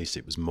something, so at least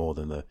it was more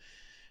than the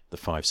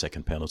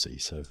 5-second penalty.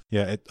 So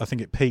yeah, I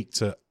think it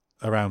peaked at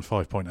around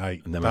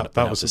 5.8, and then that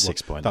was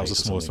 6.8. That was the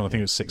smallest one. I think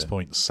it was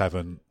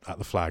 6.7 at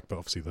the flag, but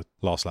obviously the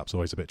last lap's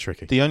always a bit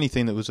tricky. The only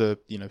thing that was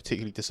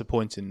particularly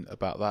disappointing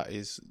about that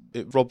is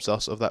it robs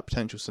us of that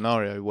potential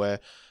scenario where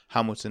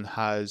Hamilton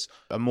has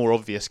a more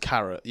obvious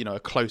carrot, a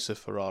closer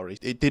Ferrari.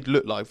 It did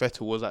look like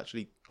Vettel was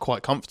actually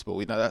quite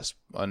comfortable. That's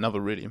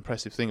another really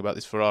impressive thing about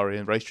this Ferrari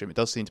and race trim. It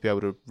does seem to be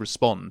able to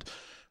respond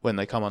when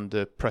they come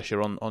under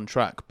pressure on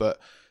track, but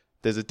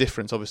there's a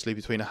difference, obviously,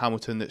 between a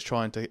Hamilton that's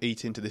trying to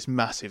eat into this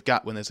massive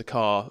gap when there's a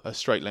car a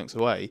straight length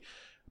away.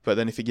 But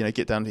then if you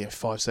get down to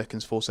 5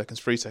 seconds, 4 seconds,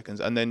 3 seconds,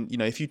 and then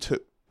if you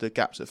took the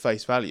gaps at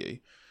face value,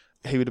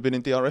 he would have been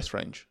in DRS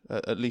range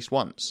at least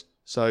once.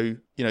 So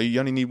you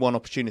only need one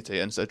opportunity,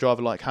 and so a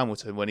driver like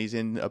Hamilton, when he's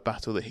in a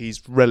battle that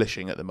he's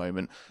relishing at the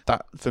moment,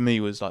 that for me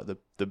was like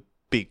the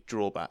big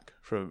drawback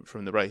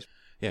from the race.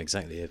 Yeah,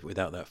 exactly.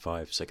 Without that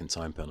 5-second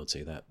time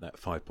penalty, that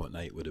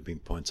 5.8 would have been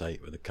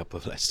 0.8 with a couple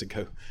of laps to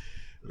go,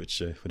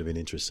 which would have been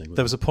interesting.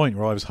 There was a point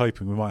where I was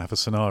hoping we might have a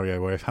scenario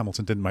where if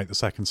Hamilton didn't make the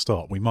second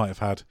stop, we might have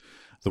had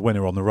the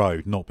winner on the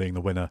road not being the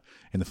winner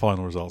in the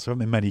final results. There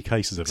haven't been many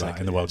cases of that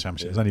in the World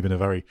Championship. There's only been a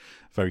very,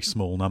 very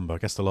small number. I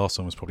guess the last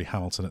one was probably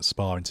Hamilton at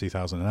Spa in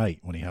 2008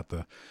 when he had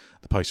the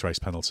post-race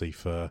penalty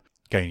for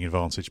gaining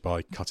advantage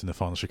by cutting the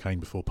final chicane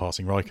before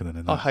passing Raikkonen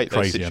in that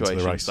crazy end to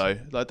the race. Though,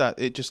 like that,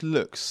 it just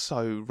looks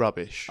so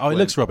rubbish. Oh, it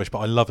looks rubbish, but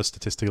I love a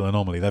statistical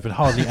anomaly. There have been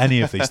hardly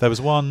any of these. There was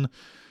one...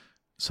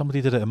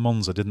 Somebody did it at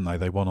Monza, didn't they?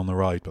 They won on the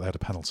road, but they had a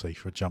penalty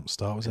for a jump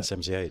start, was it?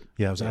 78.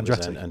 Yeah, it was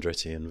Andretti.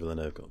 Andretti and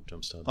Villeneuve got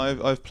jump start.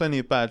 I've plenty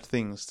of bad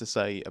things to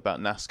say about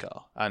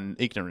NASCAR, and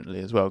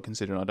ignorantly as well,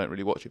 considering I don't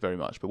really watch it very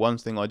much. But one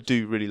thing I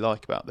do really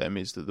like about them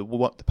is that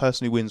the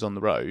person who wins on the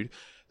road,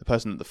 the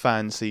person that the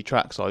fans see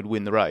trackside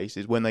win the race,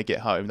 is when they get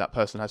home, that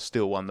person has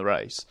still won the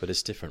race. But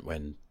it's different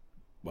when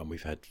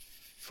we've had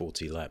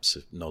 40 laps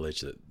of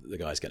knowledge that the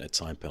guy's getting a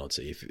time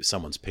penalty. If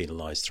someone's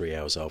penalised 3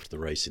 hours after the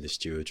race in the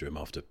steward's room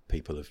after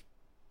people have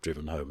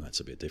driven home,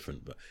 that's a bit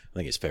different. But I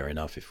think it's fair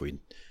enough if we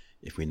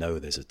know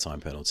there's a time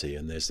penalty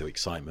and there's the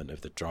excitement of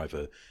the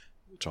driver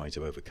trying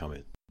to overcome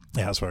it.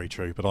 Yeah, that's very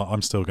true. But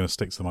I'm still going to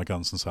stick to my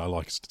guns and say I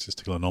like a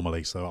statistical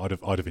anomaly. So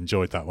I'd have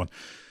enjoyed that one.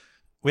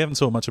 We haven't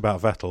talked much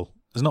about Vettel.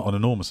 There's not an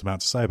enormous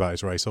amount to say about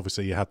his race.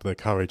 Obviously, he had the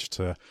courage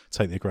to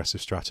take the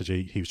aggressive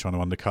strategy. He was trying to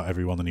undercut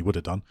everyone than he would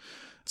have done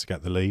to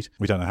get the lead.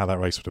 We don't know how that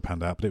race would have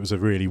panned out, but it was a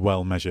really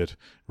well measured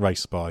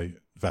race by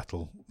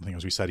Vettel. I think,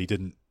 as we said, he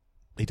didn't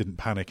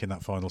panic in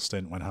that final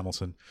stint when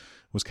Hamilton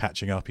was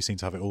catching up. He seemed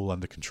to have it all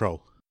under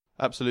control.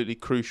 Absolutely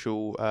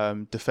crucial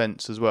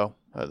defence as well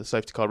at the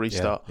safety car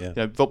restart. Yeah.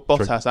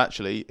 Bottas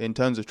actually, in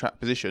terms of track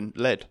position,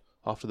 led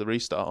after the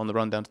restart on the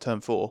run down to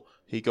turn 4.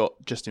 He got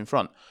just in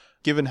front.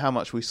 Given how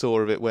much we saw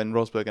of it when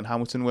Rosberg and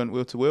Hamilton went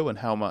wheel to wheel and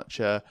how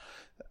much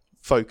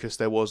focus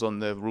there was on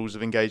the rules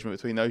of engagement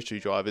between those two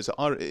drivers,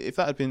 if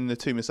that had been the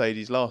two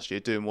Mercedes last year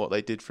doing what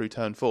they did through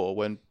turn 4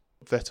 when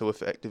Vettel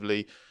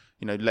effectively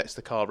lets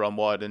the car run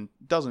wide and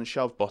doesn't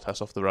shove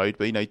Bottas off the road,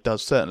 but he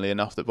does certainly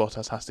enough that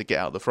Bottas has to get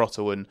out the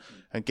throttle and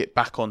get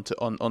back onto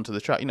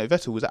the track.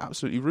 Vettel was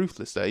absolutely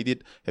ruthless there.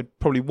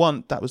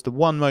 That was the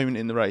one moment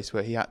in the race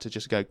where he had to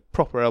just go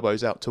proper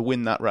elbows out to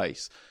win that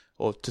race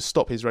or to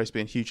stop his race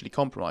being hugely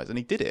compromised, and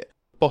he did it.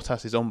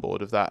 Bottas is on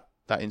board of that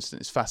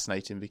incident. Is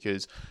fascinating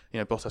because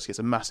Bottas gets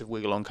a massive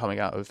wiggle on coming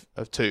out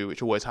of 2,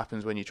 which always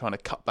happens when you're trying to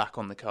cut back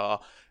on the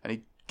car, and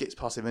he gets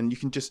past him, and you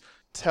can just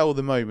tell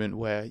the moment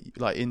where,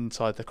 like,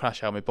 inside the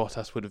crash helmet,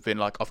 Bottas would have been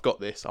like, I've got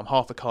this, I'm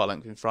half a car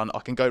length in front, I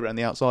can go around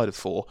the outside of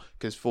 4,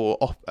 because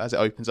 4, as it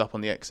opens up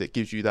on the exit,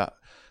 gives you that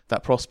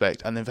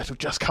prospect, and then Vettel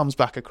just comes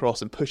back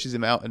across and pushes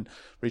him out and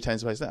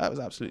retains the pace. That was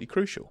absolutely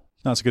crucial.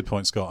 That's a good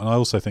point, Scott, and I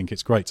also think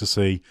it's great to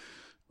see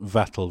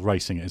Vettel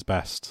racing at his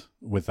best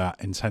with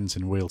that intent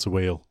in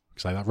wheel-to-wheel,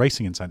 that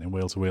racing intent in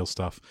wheel-to-wheel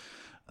stuff,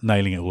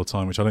 nailing it all the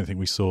time, which I don't think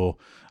we saw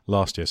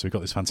last year. So we've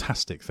got this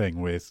fantastic thing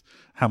with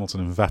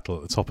Hamilton and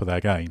Vettel at the top of their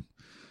game,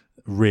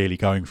 really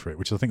going for it,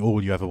 which I think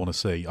all you ever want to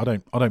see. I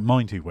don't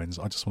mind who wins.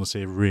 I just want to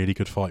see a really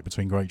good fight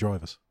between great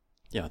drivers.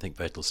 Yeah, I think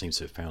Vettel seems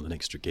to have found an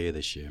extra gear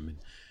this year. I mean,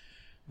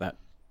 that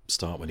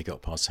start when he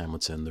got past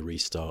Hamilton, the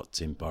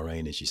restart in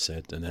Bahrain, as you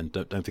said, and then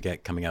don't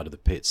forget coming out of the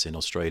pits in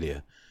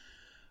Australia,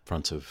 in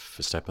front of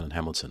Verstappen and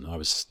Hamilton. I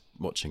was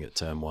watching at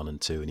turn 1 and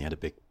 2, and he had a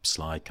big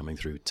slide coming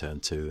through turn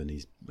 2, and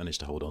he managed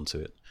to hold on to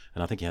it.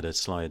 And I think he had a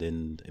slide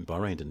in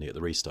Bahrain, didn't he, at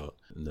the restart,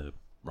 in the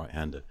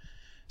right-hander.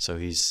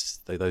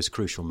 So those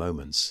crucial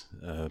moments,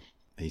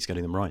 he's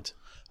getting them right.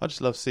 I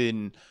just love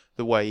seeing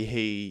the way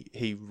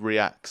he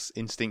reacts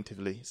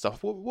instinctively.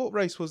 Stuff. What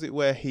race was it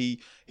where he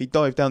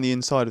dived down the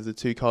inside of the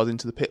two cars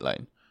into the pit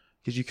lane?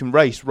 Because you can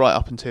race right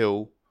up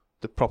until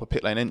the proper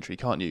pit lane entry,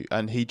 can't you?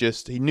 And he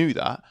knew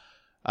that,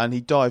 and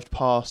he dived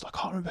past. I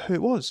can't remember who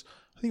it was.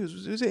 I think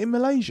was it in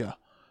Malaysia,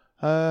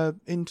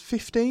 in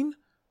 2015.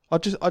 I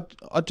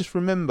just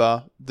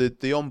remember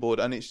the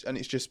onboard, and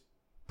it's just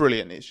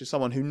brilliant. It's just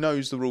someone who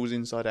knows the rules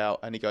inside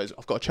out, and he goes,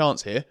 "I've got a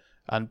chance here,"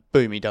 and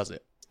boom, he does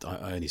it.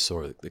 I only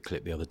saw the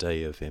clip the other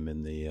day of him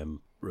in the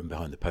room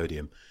behind the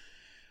podium.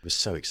 He was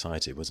so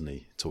excited, wasn't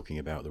he, talking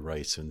about the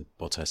race, and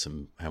Bottas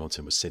and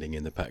Hamilton were sitting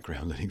in the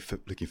background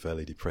looking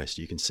fairly depressed.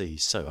 You can see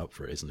he's so up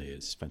for it, isn't he?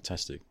 It's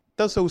fantastic.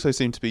 Does also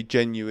seem to be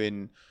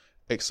genuine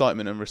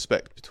excitement and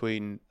respect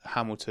between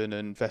Hamilton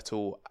and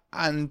Vettel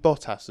and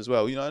Bottas as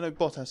well. I know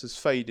Bottas has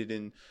faded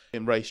in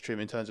race trim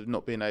in terms of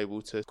not being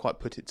able to quite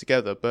put it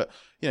together, but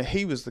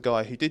he was the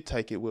guy who did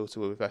take it wheel to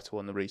wheel with Vettel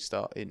on the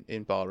restart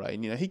in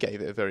Bahrain. He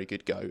gave it a very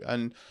good go,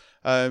 and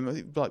I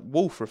think like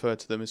Wolf referred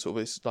to them as sort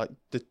of, it's like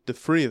the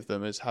three of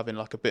them as having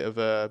like a bit of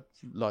a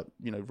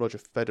Roger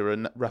Federer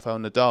and Rafael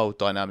Nadal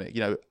dynamic.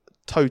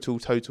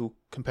 Total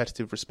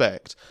competitive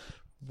respect,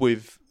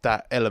 with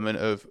that element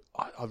of,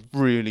 I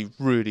really,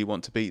 really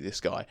want to beat this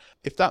guy.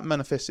 If that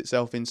manifests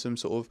itself in some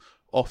sort of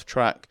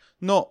off-track,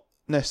 not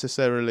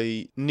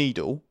necessarily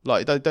needle,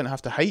 like they don't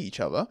have to hate each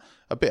other.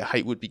 A bit of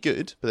hate would be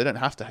good, but they don't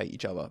have to hate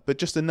each other. But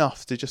just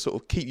enough to just sort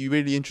of keep you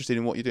really interested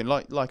in what you're doing.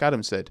 Like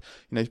Adam said,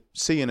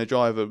 seeing a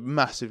driver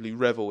massively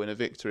revel in a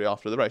victory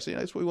after the race,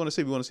 that's what we want to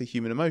see. We want to see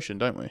human emotion,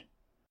 don't we?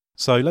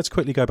 So let's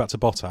quickly go back to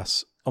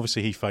Bottas.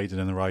 Obviously, he faded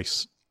in the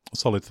race.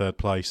 Solid third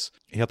place.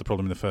 He had the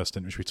problem in the first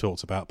stint, which we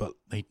talked about, but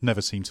he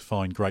never seemed to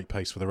find great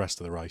pace for the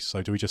rest of the race.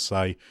 So do we just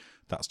say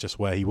that's just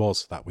where he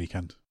was that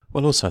weekend?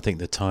 Well, also, I think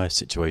the tyre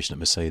situation at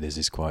Mercedes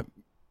is quite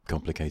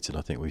complicated.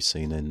 I think we've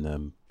seen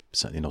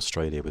certainly in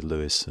Australia with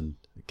Lewis, and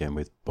again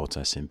with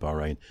Bottas in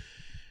Bahrain.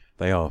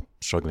 They are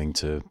struggling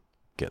to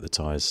get the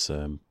tyres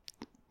in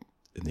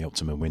the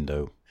optimum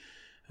window,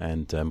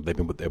 and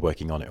they're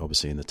working on it,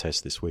 obviously, in the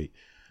test this week.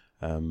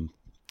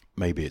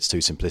 Maybe it's too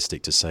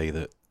simplistic to say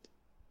that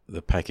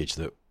the package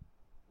that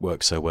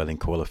works so well in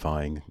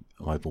qualifying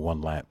over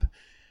one lap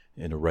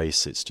in a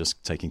race, it's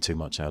just taking too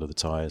much out of the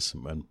tyres,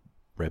 and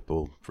Red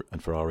Bull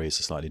and Ferrari is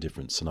a slightly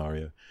different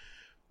scenario.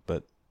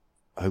 But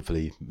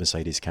hopefully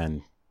Mercedes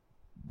can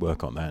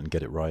work on that and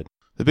get it right.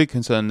 The big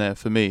concern there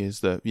for me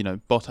is that,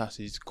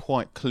 Bottas is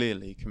quite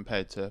clearly,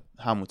 compared to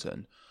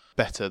Hamilton,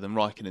 better than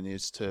Raikkonen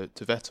is to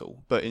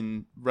Vettel. But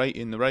in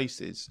the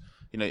races,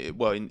 in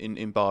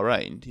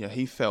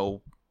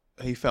Bahrain,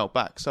 he fell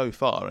back so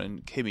far,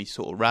 and Kimi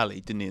sort of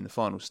rallied, didn't he, in the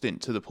final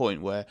stint, to the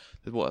point where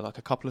there's like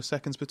a couple of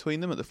seconds between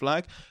them at the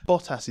flag.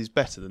 Bottas is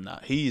better than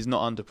that. He is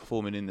not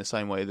underperforming in the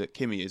same way that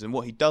Kimi is, and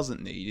what he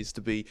doesn't need is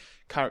to be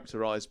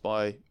characterised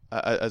by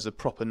as a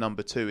proper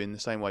number two in the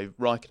same way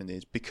Raikkonen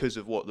is, because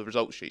of what the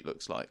result sheet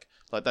looks like.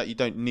 Like that, you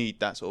don't need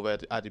that sort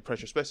of added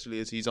pressure,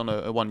 especially as he's on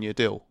a 1-year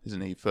deal,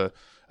 isn't he,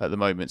 at the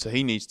moment. So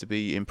he needs to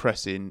be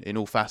impressing in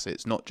all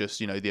facets, not just,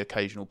 the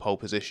occasional pole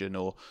position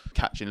or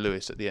catching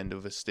Lewis at the end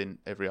of a stint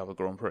every other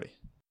Grand Prix.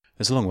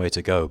 There's a long way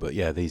to go, but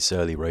yeah, these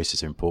early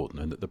races are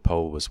important, and that the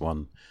pole was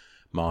one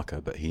marker,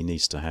 but he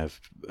needs to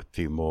have a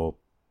few more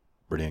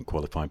brilliant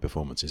qualifying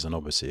performances, and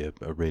obviously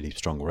a really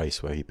strong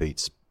race where he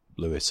beats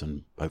Lewis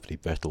and hopefully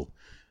Vettel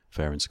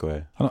fair and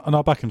square. And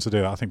I'll back him to do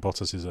it. I think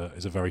Bottas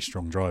is a very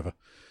strong driver.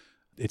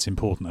 It's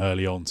important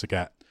early on to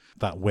get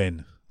that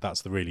win.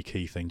 That's the really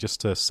key thing, just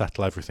to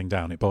settle everything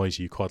down. It buys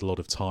you quite a lot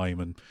of time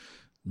and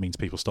means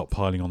people stop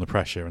piling on the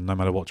pressure. And no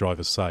matter what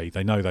drivers say,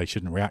 they know they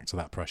shouldn't react to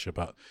that pressure,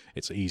 but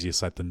it's easier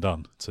said than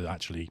done to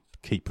actually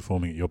keep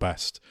performing at your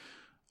best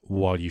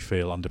while you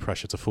feel under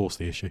pressure to force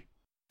the issue.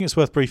 I think it's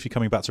worth briefly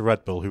coming back to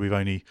Red Bull, who we've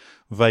only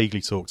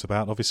vaguely talked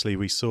about. Obviously,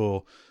 we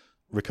saw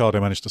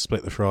Ricciardo managed to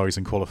split the Ferraris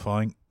in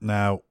qualifying.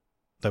 Now,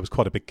 there was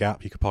quite a big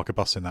gap. You could park a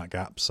bus in that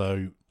gap.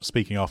 So,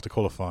 speaking after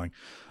qualifying,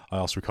 I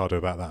asked Ricciardo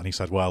about that, and he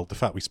said, well, the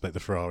fact we split the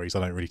Ferraris, I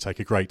don't really take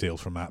a great deal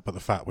from that, but the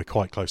fact we're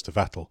quite close to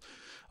Vettel,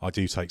 I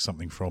do take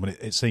something from. And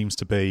it seems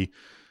to be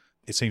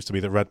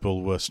that Red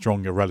Bull were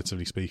stronger,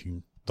 relatively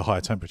speaking. The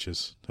higher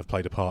temperatures have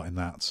played a part in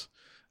that,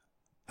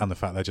 and the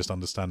fact they're just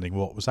understanding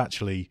what was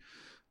actually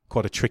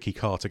quite a tricky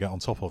car to get on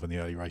top of in the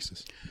early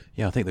races.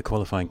 Yeah, I think the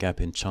qualifying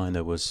gap in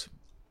China was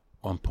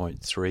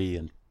 1.3,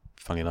 and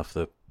funnily enough,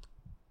 the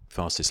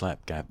fastest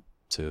lap gap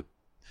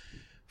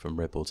from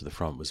Red Bull to the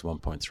front was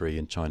 1.3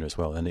 in China as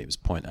well, and it was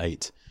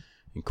 0.8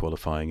 in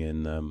qualifying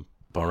in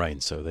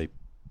Bahrain. So they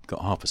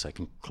got half a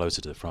second closer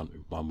to the front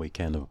in one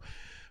weekend. Or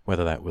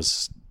whether that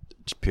was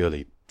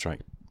purely track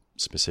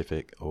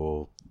specific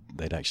or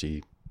they'd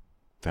actually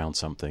found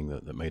something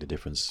that made a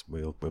difference,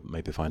 we'll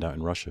maybe find out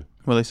in Russia.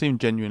 Well, they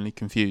seemed genuinely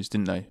confused,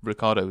 didn't they?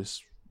 Ricciardo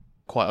was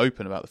quite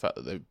open about the fact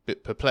that they were a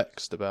bit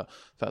perplexed about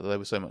the fact that they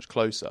were so much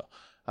closer,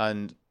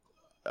 and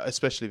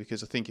especially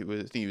because I think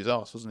he was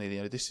asked, wasn't he?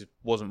 This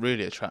wasn't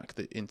really a track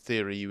that, in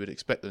theory, you would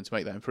expect them to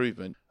make that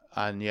improvement.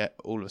 and yet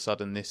all of a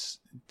sudden this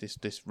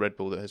Red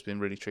Bull that has been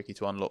really tricky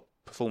to unlock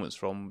performance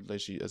from,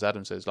 as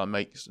Adam says, like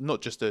makes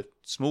not just a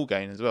small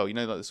gain as well. You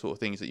know, like the sort of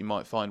things that you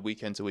might find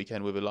weekend to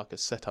weekend with a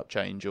setup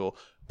change or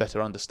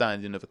better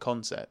understanding of a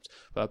concept,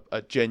 but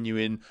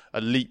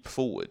a leap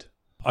forward.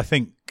 I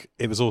think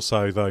it was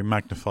also, though,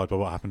 magnified by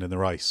what happened in the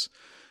race.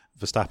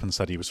 Verstappen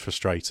said he was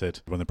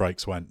frustrated when the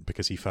brakes went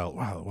because he felt,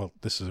 well,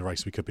 this is a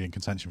race we could be in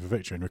contention for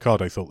victory. And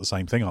Ricciardo thought the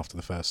same thing after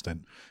the first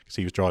stint because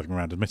he was driving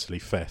around, admittedly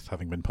fifth,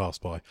 having been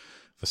passed by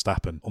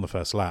Verstappen on the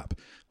first lap.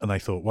 And they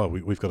thought, well,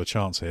 we've got a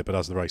chance here. But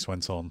as the race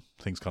went on,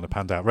 things kind of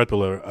panned out. Red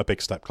Bull are a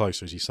big step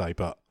closer, as you say,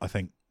 but I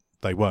think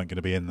they weren't going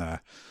to be in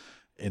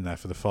there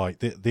for the fight.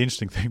 The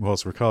interesting thing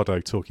was Ricciardo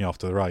talking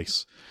after the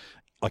race.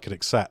 I could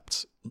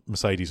accept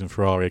Mercedes and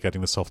Ferrari are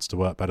getting the softs to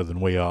work better than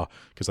we are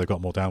because they've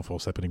got more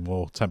downforce, they're putting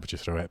more temperature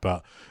through it.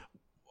 But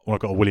when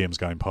I've got a Williams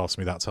going past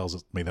me, that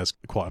tells me there's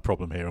quite a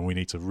problem here and we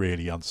need to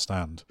really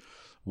understand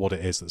what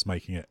it is that's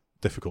making it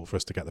difficult for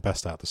us to get the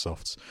best out of the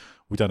softs.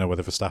 We don't know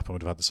whether Verstappen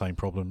would have had the same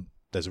problem.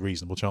 There's a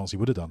reasonable chance he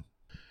would have done.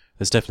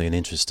 There's definitely an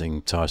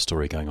interesting tyre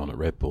story going on at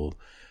Red Bull.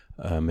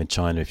 In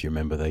China, if you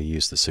remember, they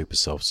used the super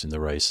softs in the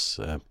race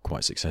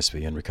quite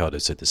successfully, and Ricciardo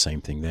said the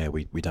same thing there.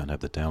 We don't have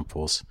the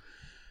downforce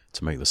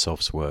to make the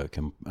softs work,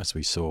 and as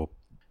we saw,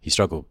 he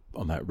struggled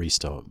on that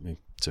restart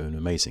to an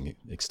amazing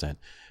extent.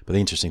 But the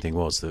interesting thing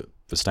was that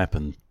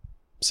Verstappen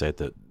said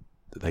that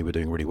they were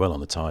doing really well on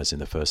the tyres in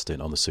the first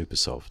stint on the super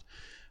soft.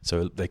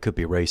 So there could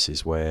be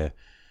races where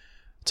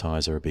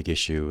tyres are a big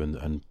issue,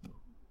 and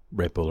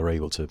Red Bull are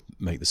able to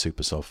make the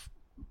super soft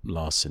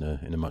last in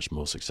a much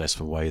more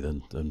successful way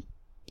than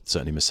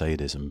certainly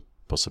Mercedes and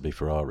possibly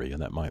Ferrari,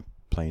 and that might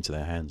play into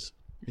their hands.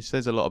 It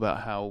says a lot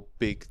about how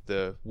big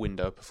the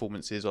window of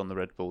performance is on the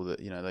Red Bull that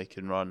they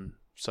can run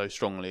so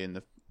strongly in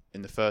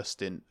the first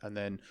stint, and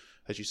then,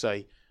 as you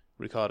say,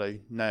 Ricciardo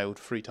nailed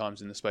 3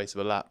 times in the space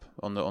of a lap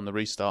on the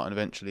restart, and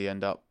eventually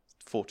end up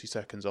 40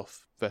 seconds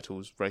off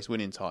Vettel's race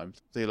winning time.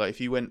 So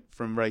if you went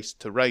from race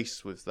to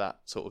race with that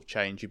sort of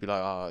change, you'd be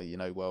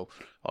like, well,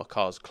 our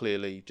car's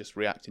clearly just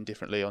reacting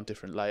differently on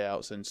different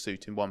layouts and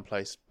suiting one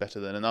place better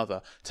than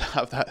another. To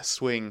have that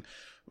swing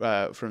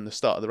from the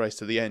start of the race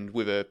to the end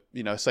with a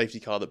safety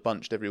car that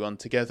bunched everyone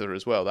together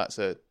as well, that's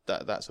a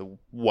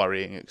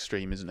worrying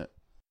extreme, isn't it?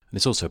 And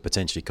it's also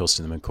potentially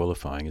costing them in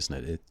qualifying, isn't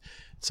it?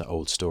 It's that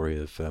old story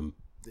of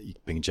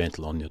being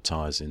gentle on your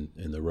tyres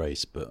in the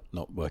race, but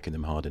not working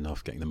them hard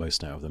enough, getting the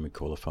most out of them in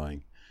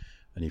qualifying.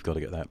 And you've got to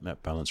get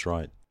that balance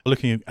right.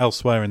 Looking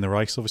elsewhere in the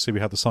race, obviously we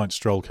had the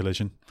Sainz-Stroll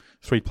collision.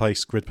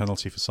 3-place grid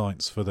penalty for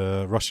Sainz for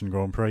the Russian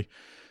Grand Prix.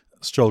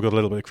 Stroll got a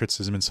little bit of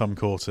criticism in some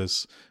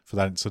quarters for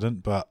that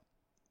incident, but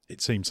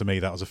it seemed to me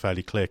that was a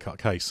fairly clear-cut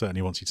case,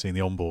 certainly once you'd seen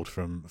the onboard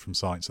from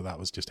Sainz, that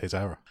was just his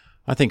error.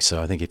 I think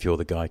so. I think if you're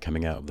the guy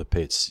coming out of the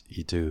pits,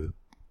 you do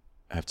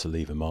have to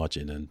leave a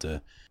margin, and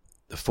the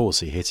force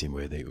he hit him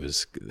with, it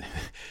was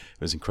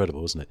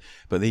incredible, wasn't it?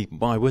 But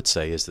what I would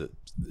say is that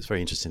it's a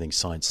very interesting thing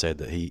Sainz said,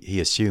 that he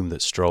assumed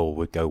that Stroll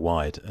would go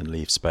wide and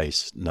leave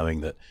space,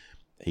 knowing that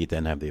he'd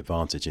then have the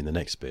advantage in the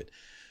next bit.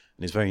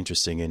 And it's very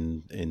interesting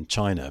in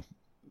China,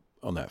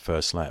 on that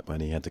first lap,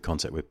 when he had the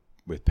contact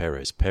with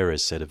Perez.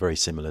 Perez said a very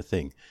similar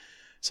thing.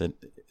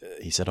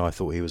 He said, I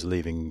thought he was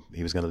going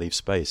to leave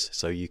space.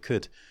 So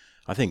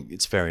I think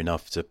it's fair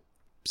enough to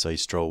say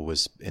Stroll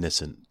was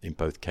innocent in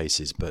both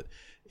cases, but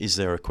is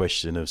there a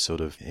question of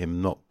sort of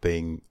him not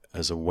being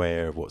as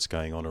aware of what's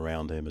going on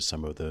around him as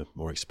some of the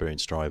more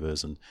experienced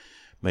drivers? And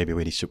maybe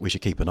we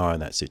should keep an eye on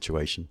that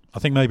situation. I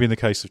think maybe in the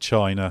case of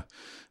China,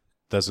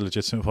 there's a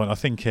legitimate point. I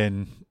think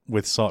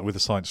with the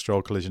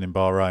Sainz-Stroll collision in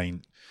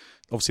Bahrain,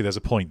 obviously there's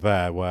a point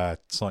there where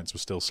Sainz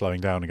was still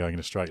slowing down and going in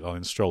a straight line,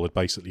 and Stroll had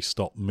basically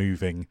stopped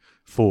moving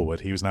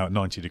forward. He was now at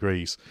 90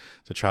 degrees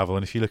to travel,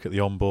 and if you look at the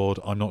onboard,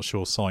 I'm not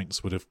sure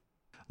Sainz would have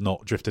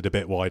not drifted a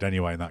bit wide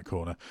anyway in that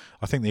corner.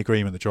 I think the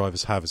agreement that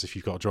drivers have is if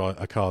you've got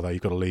a car there,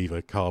 you've got to leave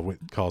a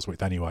car's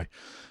width anyway.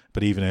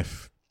 But even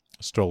if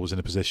Stroll was in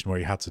a position where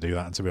he had to do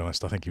that, and to be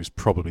honest, I think he was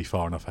probably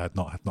far enough ahead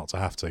not to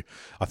have to,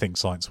 I think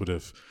Sainz would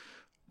have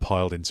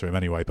piled into him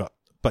anyway.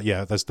 But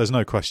yeah, there's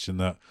no question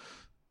that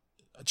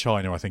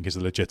China, I think, is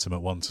a legitimate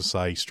one to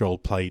say Stroll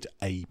played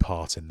a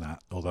part in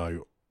that,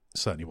 although it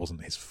certainly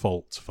wasn't his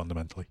fault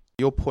fundamentally.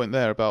 Your point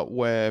there about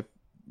where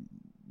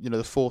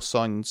the force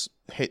Sainz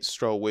hit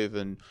Stroll with,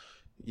 and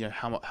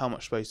how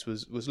much space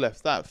was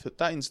left.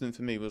 That incident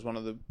for me was one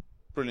of the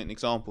brilliant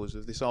examples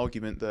of this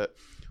argument that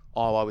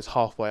I was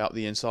halfway up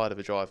the inside of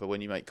a driver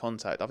when you make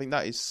contact. I think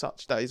that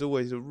is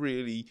always a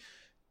really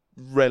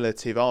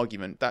relative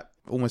argument that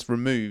almost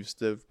removes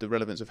the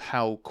relevance of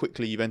how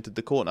quickly you've entered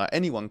the corner.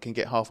 Anyone can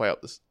get halfway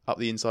up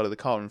the inside of the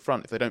car in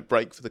front if they don't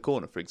brake for the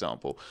corner, for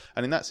example.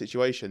 And in that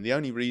situation, the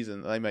only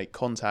reason that they make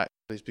contact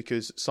is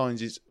because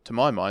Sainz is, to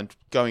my mind,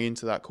 going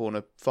into that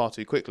corner far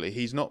too quickly.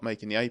 He's not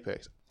making the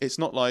apex. It's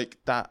not like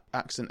that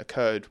accident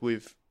occurred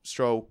with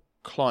Stroll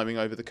climbing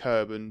over the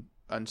curb and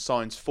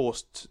Sainz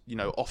forced,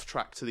 off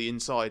track to the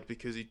inside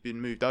because he'd been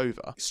moved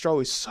over. Stroll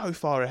is so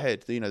far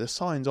ahead. The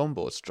Sainz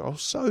onboard,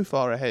 Stroll's so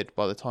far ahead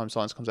by the time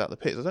Sainz comes out of the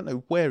pits. I don't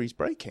know where he's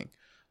braking.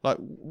 Like,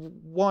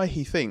 why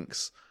he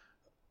thinks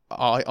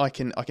I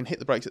can hit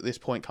the brakes at this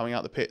point coming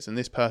out the pits, and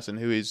this person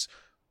who is,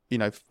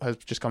 has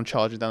just come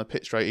charging down the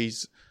pit straight,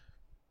 he's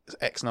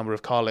X number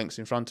of car lengths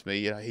in front of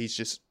me. He's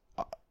just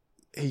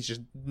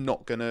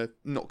not gonna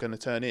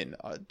turn in.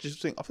 I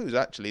think it was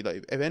actually,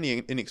 like, if any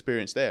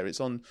inexperience there, it's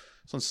on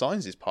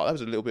Sainz's part. That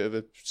was a little bit of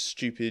a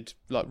stupid,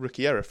 like,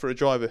 rookie error for a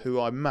driver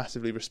who I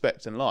massively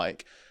respect and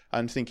like,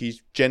 and think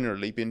he's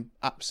generally been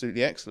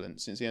absolutely excellent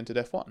since he entered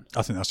F1.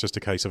 I think that's just a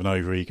case of an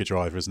over-eager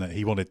driver, isn't it?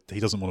 He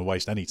doesn't want to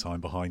waste any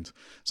time behind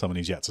someone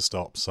who's yet to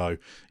stop. So,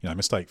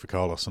 mistake for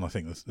Carlos, and I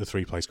think the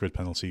 3-place grid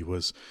penalty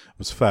was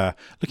fair.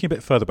 Looking a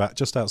bit further back,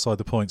 just outside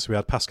the points, we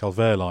had Pascal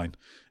Wehrlein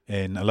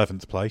in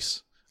 11th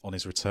place on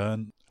his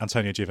return.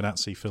 Antonio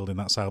Giovinazzi filled in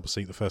that Sauber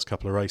seat the first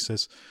couple of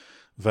races.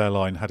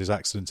 Wehrlein had his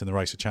accident in the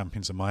Race of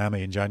Champions in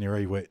Miami in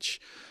January, which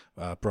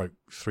broke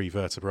 3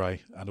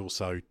 vertebrae and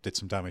also did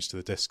some damage to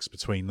the discs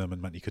between them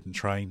and meant he couldn't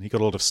train. He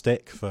got a lot of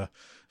stick for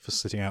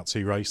sitting out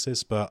 2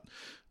 races, but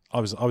I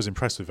was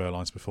impressed with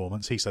Wehrlein's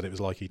performance. He said it was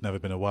like he'd never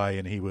been away,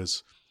 and he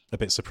was a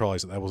bit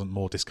surprised that there wasn't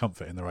more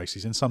discomfort in the race.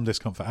 He's in some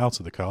discomfort out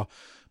of the car,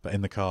 but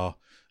in the car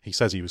he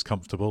says he was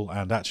comfortable,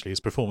 and actually his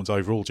performance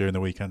overall during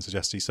the weekend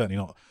suggests he's certainly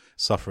not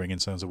suffering in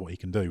terms of what he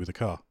can do with the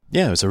car.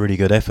 Yeah, it was a really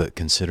good effort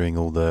considering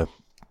all the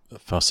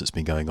fuss that's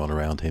been going on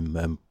around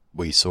him.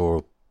 We saw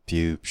a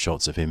few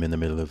shots of him in the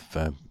middle of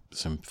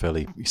some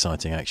fairly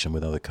exciting action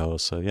with other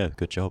cars, so yeah,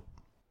 good job.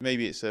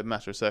 Maybe it's a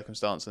matter of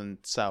circumstance, and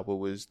Sauber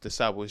was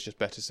just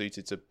better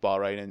suited to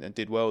Bahrain and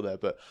did well there,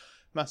 but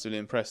massively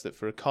impressed that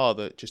for a car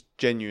that just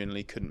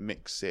genuinely couldn't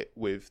mix it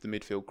with the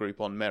midfield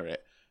group on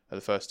merit at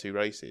the first 2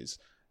 races,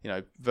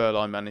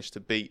 Wehrlein managed to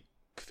beat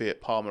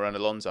Kvyat, Palmer and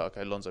Alonso.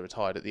 Okay, Alonso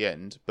retired at the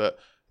end, but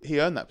he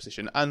earned that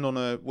position, and on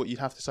what you'd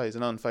have to say is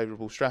an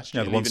unfavourable strategy,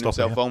 leaving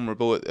himself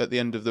vulnerable at the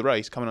end of the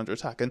race, coming under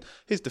attack. And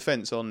his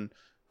defence on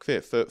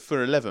Kvyat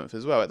for 11th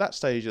as well, at that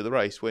stage of the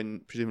race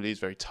when presumably he's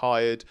very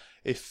tired,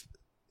 if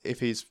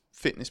his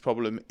fitness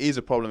problem is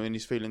a problem and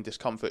he's feeling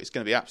discomfort, it's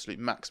going to be absolute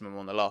maximum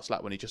on the last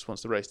lap when he just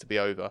wants the race to be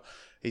over.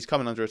 He's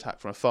coming under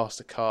attack from a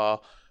faster car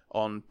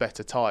on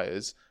better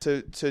tyres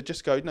to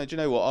just go, no, do you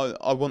know what,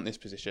 I want this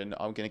position,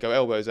 I'm going to go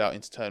elbows out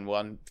into turn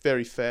 1,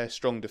 very fair,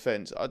 strong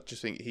defence. I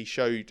just think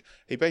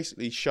he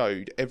basically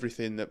showed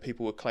everything that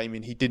people were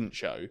claiming he didn't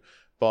show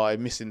by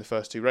missing the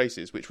first 2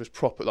 races, which was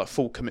proper, like,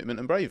 full commitment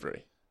and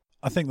bravery.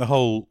 I think the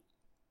whole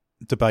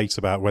debate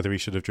about whether he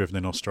should have driven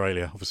in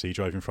Australia, obviously he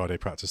drove in Friday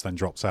practice, then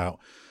drops out,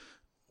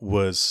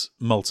 was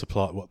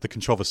multiplied. The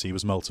controversy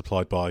was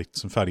multiplied by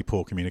some fairly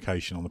poor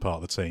communication on the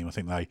part of the team. I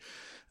think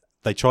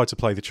they tried to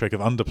play the trick of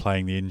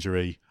underplaying the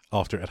injury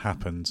after it had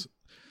happened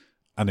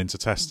and into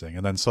testing,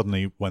 and then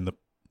suddenly when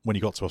he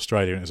got to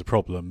Australia and it was a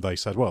problem, they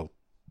said, well,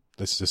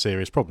 this is a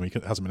serious problem, he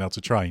hasn't been able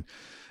to train.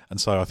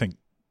 And so I think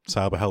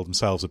Sauber held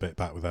themselves a bit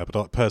back with that,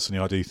 but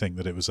personally I do think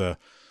that it was a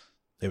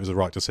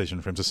right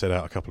decision for him to sit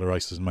out a couple of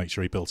races and make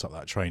sure he built up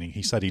that training.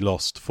 He said he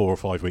lost 4 or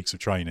 5 weeks of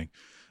training.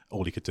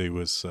 All he could do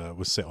was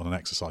sit on an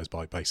exercise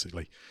bike,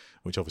 basically,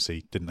 which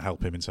obviously didn't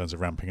help him in terms of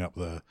ramping up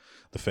the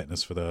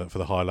fitness for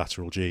the higher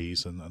lateral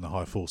Gs and the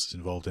higher forces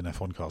involved in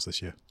F1 cars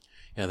this year.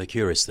 Yeah, the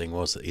curious thing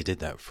was that he did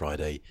that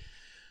Friday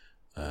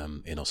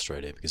in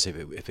Australia, because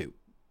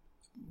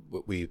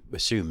we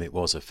assume it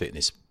was a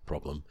fitness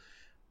problem,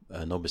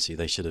 and obviously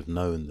they should have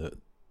known that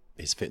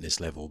his fitness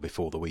level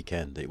before the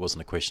weekend. It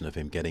wasn't a question of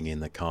him getting in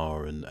the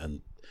car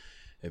and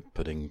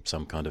putting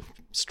some kind of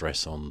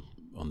stress on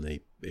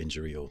the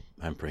injury or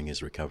hampering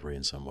his recovery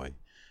in some way,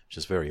 which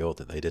is very odd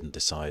that they didn't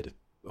decide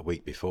a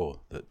week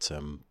before that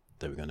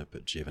they were going to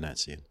put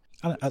Giovinazzi in.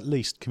 And at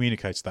least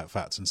communicated that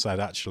fact and said,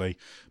 actually,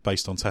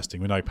 based on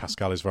testing, we know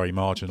Pascal is very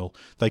marginal.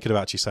 They could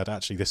have actually said,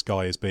 actually, this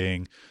guy is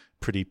being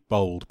pretty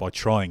bold by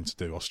trying to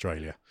do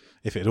Australia.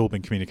 If it had all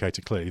been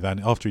communicated clearly,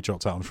 then after he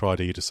dropped out on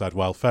Friday, you'd have said,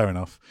 well, fair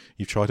enough,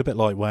 you've tried. A bit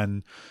like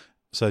when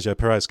Sergio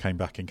Perez came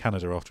back in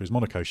Canada after his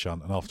Monaco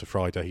shunt, and after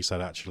Friday he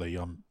said, actually,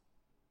 I'm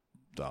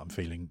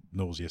feeling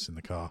nauseous in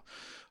the car,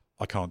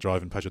 I can't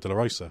drive, and Pedro de la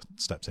Rosa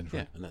stepped in for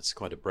him. Yeah, and that's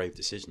quite a brave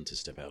decision to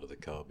step out of the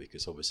car,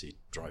 because obviously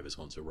drivers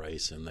want to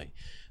race and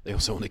they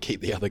also want to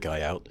keep the other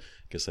guy out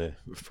because they're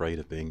afraid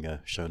of being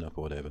shown up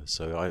or whatever.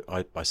 So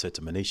I said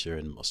to Manisha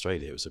in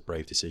Australia it was a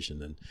brave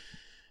decision, and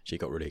she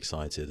got really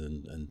excited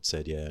and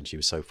said yeah, and she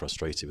was so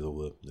frustrated with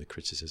all the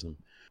criticism.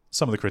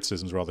 Some of the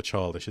criticism's rather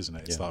childish, isn't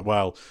it? It's like,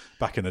 well,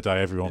 back in the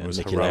day everyone was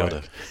Niki heroic.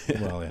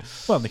 Lauda.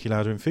 Well, Niki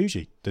Lauda in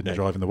Fuji didn't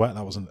drive in the wet.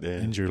 That wasn't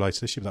an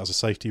injury-related issue, but that was a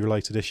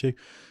safety-related issue.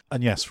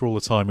 And yes, for all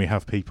the time we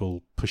have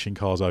people pushing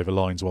cars over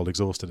lines while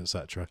exhausted,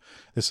 etc.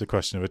 This is a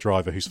question of a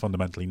driver who's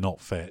fundamentally not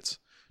fit,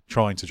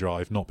 trying to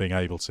drive, not being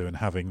able to, and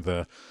having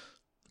the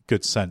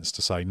good sense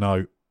to say,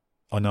 no,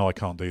 I know I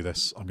can't do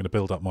this. I'm going to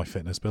build up my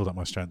fitness, build up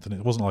my strength. And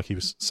it wasn't like he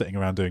was sitting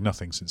around doing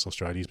nothing since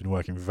Australia. He's been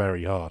working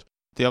very hard.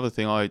 The other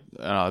thing I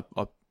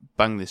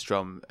banged this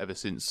drum ever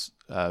since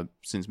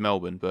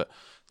Melbourne, but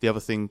the other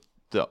thing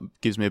that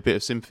gives me a bit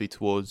of sympathy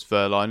towards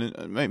Wehrlein,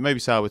 and maybe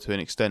Sauber to an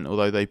extent,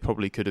 although they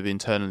probably could have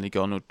internally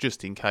gone, or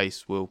just in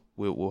case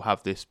we'll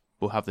have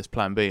this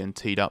plan B and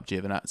teed up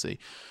Giovinazzi.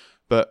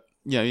 But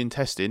in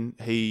testing,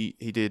 he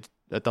did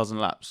a dozen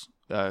laps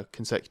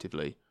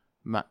consecutively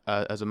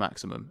as a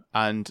maximum,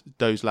 and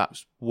those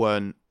laps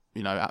weren't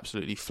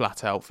absolutely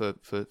flat out for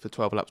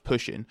 12 laps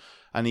pushing,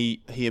 and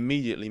he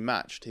immediately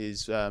matched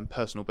his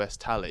personal best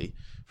tally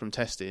from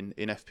testing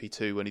in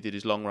FP2 when he did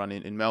his long run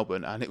in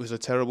Melbourne, and it was a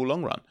terrible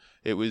long run.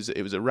 It was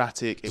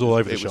erratic. It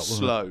was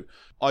slow.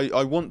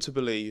 I want to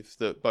believe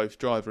that both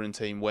driver and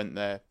team went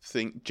there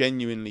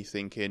genuinely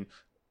thinking,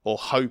 or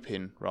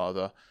hoping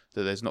rather,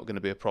 that there's not going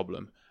to be a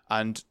problem.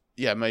 And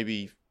yeah,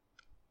 maybe,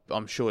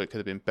 I'm sure it could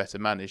have been better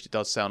managed. It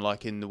does sound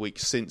like in the week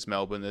since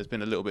Melbourne, there's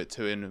been a little bit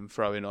to in and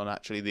throw in on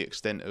actually the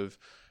extent of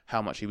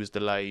how much he was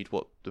delayed,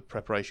 what the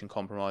preparation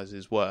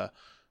compromises were.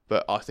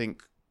 But I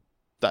think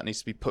that needs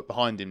to be put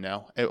behind him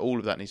now. All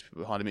of that needs to be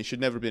put behind him. It should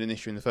never have been an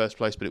issue in the first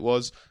place, but it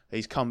was.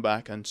 He's come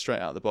back, and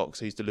straight out of the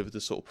box, he's delivered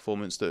the sort of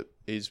performance that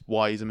is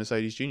why he's a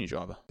Mercedes junior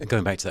driver. And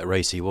going back to that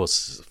race, he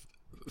was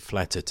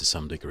flattered to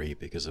some degree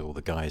because of all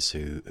the guys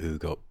who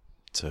got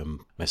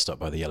messed up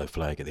by the yellow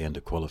flag at the end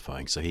of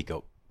qualifying. So he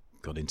got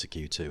into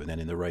Q2, and then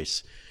in the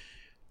race,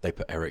 they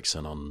put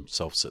Ericsson on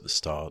softs at the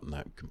start, and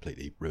that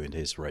completely ruined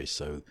his race.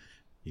 So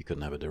you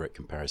couldn't have a direct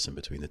comparison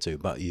between the two,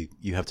 but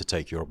you have to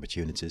take your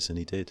opportunities, and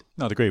he did.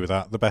 No, I'd agree with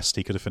that. The best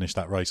he could have finished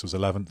that race was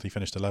 11th. He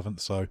finished 11th,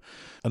 so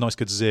a nice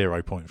good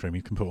 0 point for him.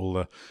 You can put all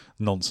the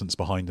nonsense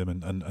behind him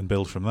and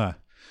build from there.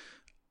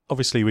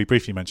 Obviously, we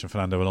briefly mentioned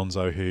Fernando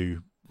Alonso, who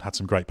had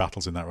some great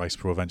battles in that race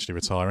before eventually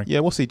retiring.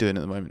 Yeah, what's he doing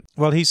at the moment?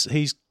 Well, he's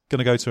going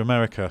to go to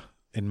America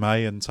in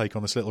May and take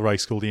on this little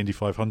race called the Indy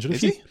 500.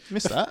 Is he?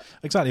 Missed that.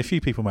 Exactly. A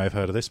few people may have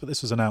heard of this, but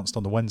this was announced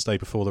on the Wednesday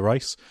before the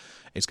race.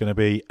 It's going to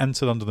be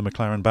entered under the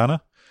McLaren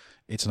banner.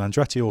 It's an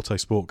Andretti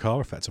Autosport car,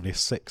 effectively a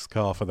sixth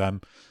car for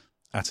them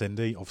at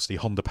Indy. Obviously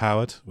Honda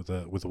powered with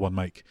a one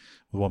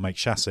make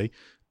chassis.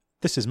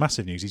 This is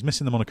massive news. He's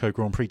missing the Monaco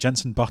Grand Prix.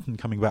 Jenson Button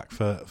coming back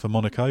for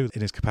Monaco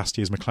in his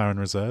capacity as McLaren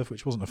reserve,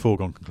 which wasn't a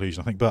foregone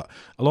conclusion, I think. But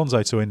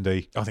Alonso to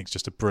Indy, I think it's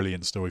just a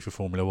brilliant story for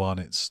Formula One.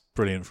 It's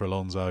brilliant for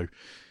Alonso.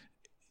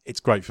 It's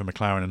great for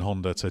McLaren and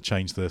Honda to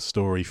change the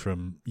story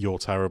from "you're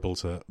terrible"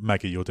 to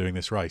 "Mega, you're doing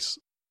this race."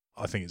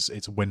 I think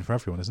it's a win for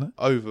everyone, isn't it?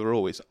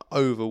 Overall, it's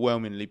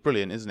overwhelmingly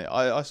brilliant, isn't it?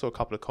 I saw a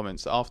couple of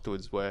comments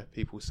afterwards where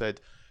people said,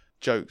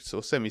 jokes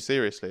or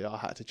semi-seriously, I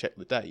had to check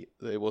the date.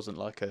 It wasn't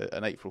like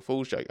an April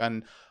Fool's joke.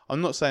 And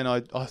I'm not saying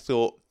I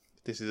thought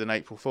this is an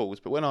April Fool's,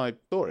 but when I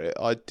saw it,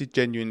 I did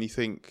genuinely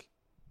think,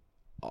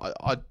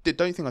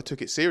 don't think I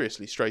took it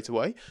seriously straight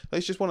away.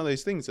 It's just one of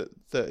those things that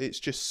it's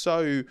just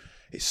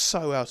it's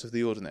so out of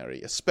the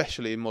ordinary,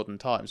 especially in modern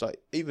times. Like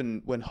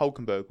even when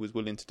Hülkenberg was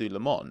willing to do Le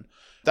Mans,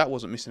 that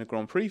wasn't missing a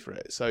Grand Prix for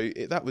it. So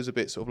that was a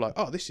bit sort of like,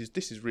 oh, this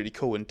is really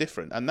cool and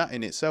different. And that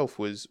in itself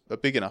was a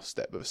big enough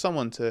step. But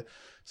for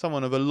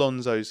someone of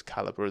Alonso's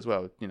caliber as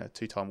well,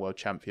 two-time world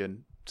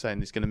champion, saying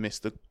he's going to miss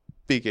the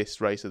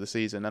biggest race of the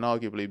season and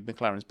arguably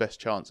McLaren's best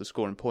chance of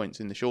scoring points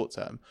in the short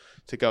term,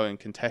 to go and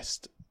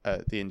contest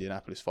the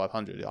Indianapolis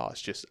 500,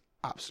 it's just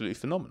absolutely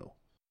phenomenal.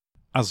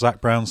 As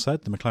Zach Brown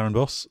said, the McLaren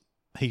boss,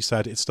 he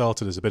said it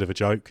started as a bit of a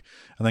joke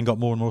and then got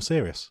more and more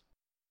serious.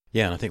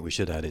 Yeah, and I think we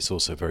should add it's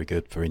also very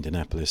good for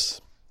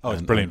Indianapolis. Oh,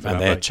 it's brilliant for and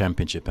that their race.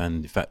 championship,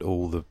 and in fact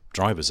all the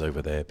drivers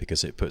over there,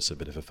 because it puts a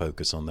bit of a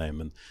focus on them,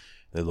 and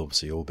they'll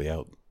obviously all be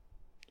out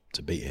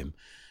to beat him.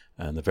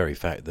 And the very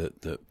fact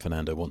that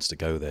Fernando wants to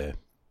go there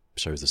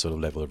shows the sort of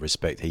level of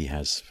respect he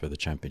has for the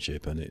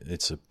championship, and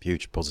it's a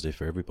huge positive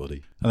for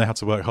everybody. And they had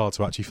to work hard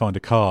to actually find a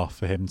car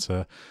for him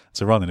to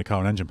run in a car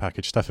and engine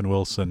package. Stefan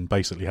Wilson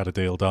basically had a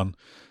deal done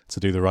to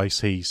do the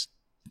race. He's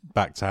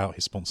backed out.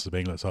 His sponsors are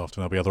being looked after,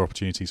 and there'll be other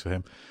opportunities for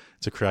him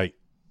to create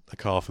a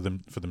car for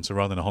them to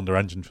run and a Honda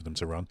engine for them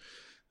to run.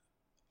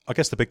 I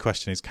guess the big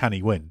question is, can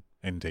he win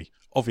Indy?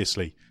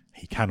 Obviously,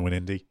 he can win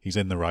Indy. He's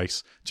in the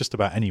race. Just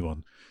about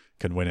anyone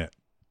can win it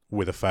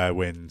with a fair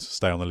wind,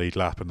 stay on the lead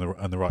lap and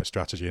the right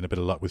strategy and a bit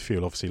of luck with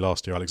fuel. Obviously,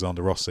 last year,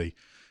 Alexander Rossi,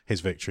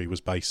 his victory was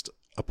based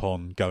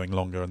upon going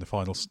longer in the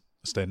final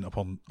stint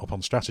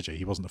upon strategy.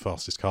 He wasn't the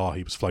fastest car.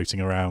 He was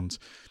floating around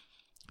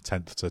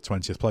 10th to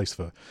 20th place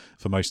for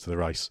most of the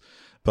race.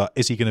 But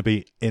is he going to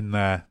be in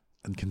there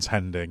and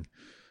contending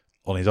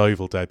on his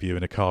oval debut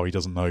in a car he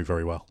doesn't know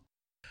very well?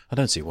 I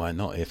don't see why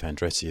not if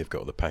Andretti have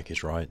got the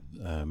package right.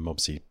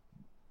 Obviously,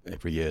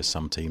 every year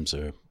some teams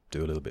do a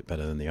little bit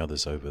better than the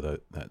others over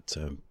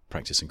that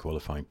practice and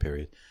qualifying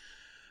period.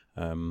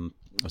 I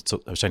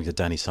was chatting to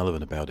Danny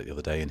Sullivan about it the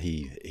other day, and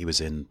he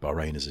was in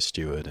Bahrain as a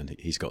steward, and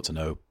he's got to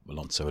know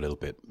Alonso a little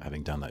bit,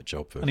 having done that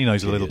job for. And he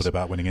knows a little bit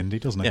about winning Indy,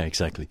 doesn't he? Yeah,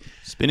 exactly.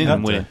 Spinning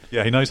and winning.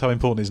 Yeah, he knows how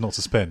important it is not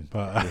to spin.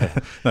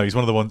 But no, he's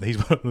one of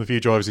the few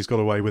drivers who's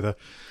got away with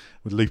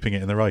looping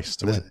it in the race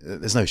to win.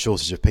 There's no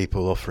shortage of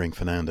people offering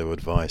Fernando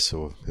advice,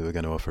 or who are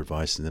going to offer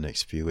advice in the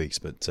next few weeks.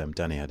 But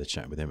Danny had a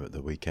chat with him at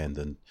the weekend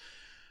and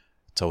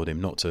told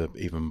him not to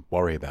even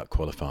worry about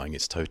qualifying.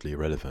 It's totally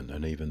irrelevant.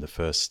 And even the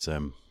first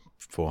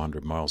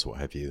 400 miles, what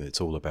have you,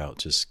 it's all about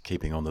just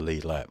keeping on the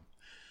lead lap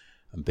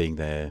and being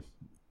there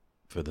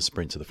for the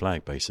sprint to the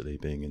flag, basically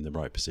being in the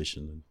right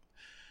position. And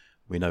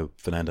we know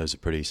Fernando's a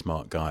pretty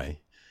smart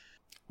guy.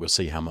 we'll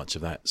see how much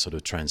of that sort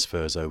of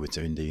transfers over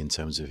to Indy in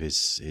terms of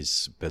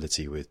his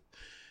ability with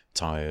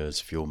tyres,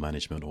 fuel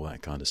management, all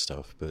that kind of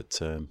stuff. But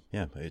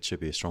it should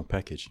be a strong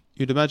package.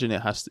 You'd imagine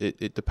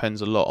it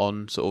depends a lot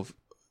on sort of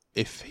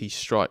if he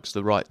strikes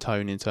the right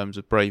tone in terms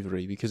of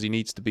bravery, because he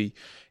needs to be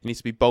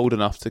bold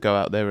enough to go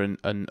out there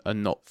and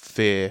not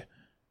fear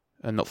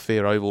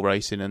oval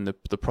racing and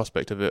the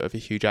prospect of a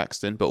huge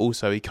accident, but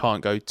also he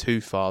can't go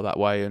too far that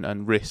way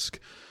and risk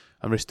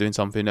doing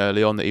something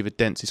early on that either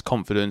dents his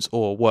confidence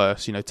or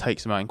worse,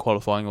 takes him out in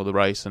qualifying or the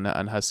race and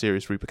has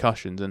serious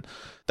repercussions. And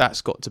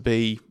that's got to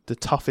be the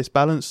toughest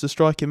balance to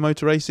strike in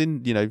motor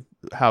racing.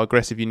 How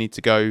aggressive you need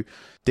to go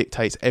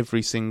dictates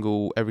every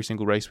single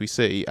race we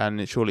see,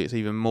 and surely it's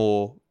even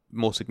more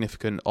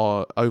significant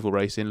oval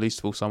racing, least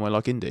of all somewhere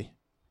like Indy.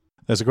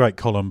 There's a great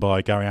column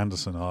by Gary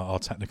Anderson, our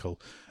technical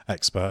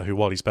expert, who,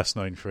 while he's best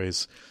known for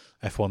his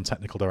F1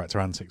 technical director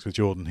antics with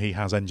Jordan, he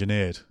has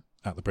engineered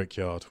at the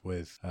Brickyard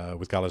with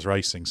Gallows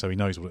Racing, so he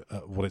knows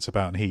what it's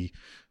about. And he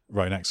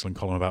wrote an excellent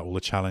column about all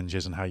the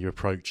challenges and how you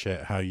approach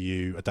it, how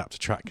you adapt to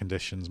track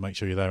conditions, make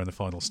sure you're there in the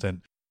final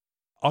stint.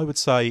 I would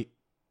say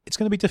it's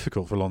going to be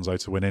difficult for Alonso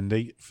to win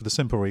Indy for the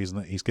simple reason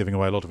that he's giving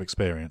away a lot of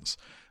experience.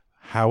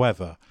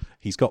 However,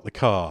 he's got the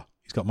car.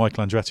 He's got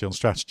Michael Andretti on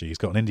strategy. He's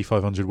got an Indy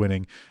 500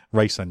 winning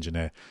race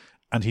engineer.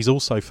 And he's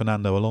also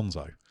Fernando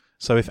Alonso.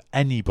 So if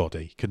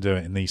anybody can do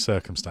it in these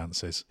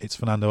circumstances, it's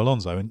Fernando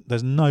Alonso. And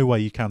there's no way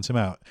you count him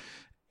out.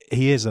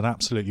 He is an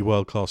absolutely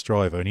world-class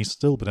driver, and he's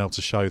still been able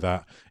to show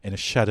that in a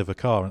shed of a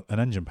car, an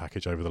engine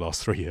package over the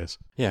last 3 years.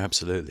 Yeah,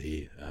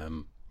 absolutely.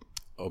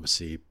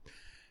 Obviously,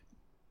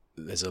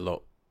 there's a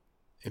lot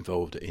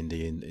involved at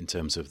Indy in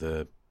terms of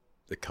the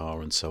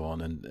car and so on.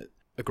 And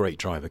a great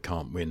driver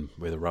can't win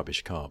with a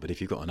rubbish car. But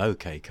if you've got an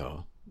okay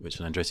car, which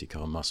an Andretti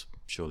car must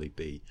surely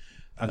be.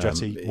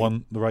 Andretti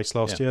won the race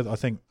last year. I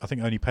think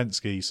only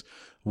Penske's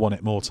won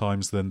it more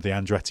times than the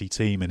Andretti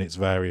team in its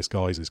various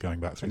guises going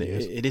back 3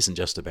 years. It isn't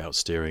just about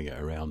steering it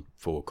around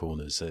four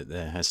corners.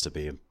 There has to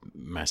be a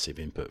massive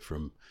input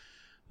from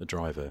the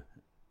driver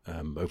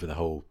over the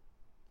whole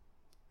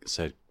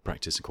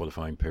practice and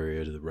qualifying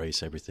period of the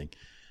race, everything.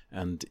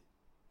 And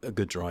a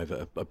good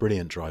driver, a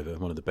brilliant driver,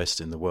 one of the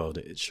best in the world,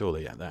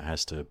 surely that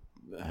has to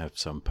have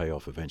some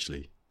payoff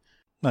eventually.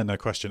 No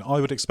question. I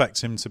would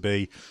expect him to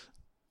be,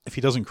 if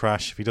he doesn't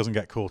crash, if he doesn't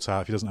get caught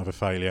out, if he doesn't have a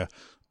failure,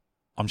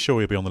 I'm sure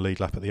he'll be on the lead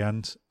lap at the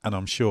end, and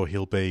I'm sure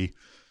he'll be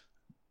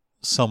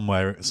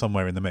somewhere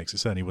in the mix. It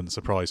certainly wouldn't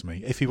surprise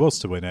me. If he was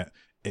to win it,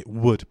 it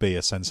would be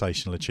a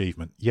sensational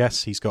achievement.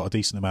 Yes, he's got a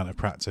decent amount of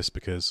practice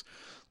because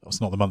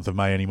it's not the month of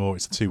May anymore,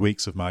 it's the 2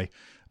 weeks of May,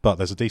 but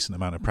there's a decent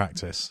amount of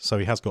practice, so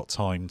he has got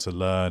time to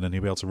learn, and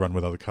he'll be able to run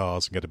with other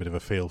cars and get a bit of a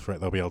feel for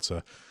it. They'll be able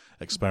to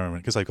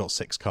experiment, because they've got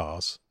 6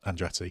 cars,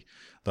 Andretti,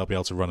 they'll be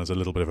able to run as a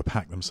little bit of a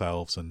pack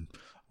themselves and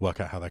work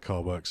out how their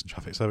car works in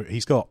traffic. So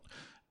he's got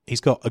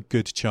a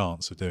good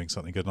chance of doing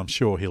something good, and I'm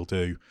sure he'll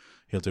do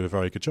a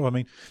very good job. I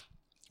mean,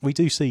 we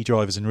do see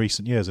drivers in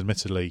recent years,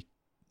 admittedly,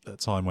 at a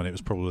time when it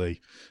was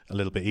probably a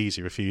little bit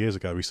easier. A few years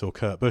ago, we saw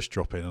Kurt Busch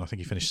drop in, and I think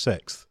he finished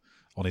 6th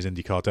on his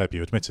IndyCar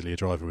debut, admittedly a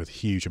driver with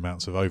huge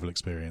amounts of oval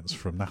experience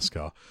from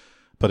NASCAR.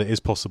 But it is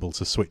possible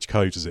to switch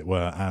codes, as it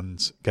were,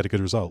 and get a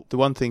good result. The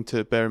one thing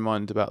to bear in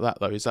mind about that,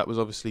 though, is that was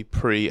obviously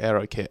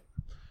pre-Aero Kit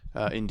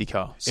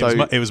IndyCar. So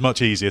it was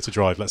much easier to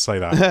drive, let's say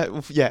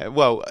that. Yeah,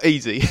 well,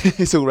 easy.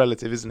 It's all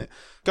relative, isn't it?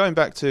 Going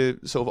back to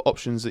sort of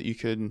options that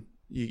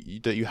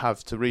you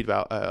have to read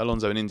about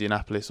Alonso in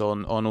Indianapolis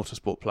on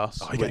Autosport Plus.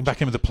 Oh, you're getting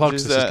back in with the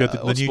plugs. This is good.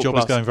 The new job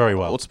is going very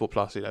well. Autosport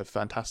Plus,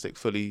 fantastic,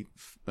 fully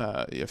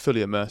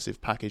immersive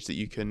package that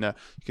you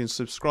can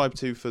subscribe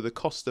to for the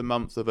cost a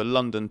month of a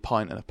London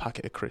pint and a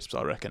packet of crisps,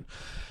 I reckon.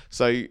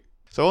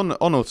 So on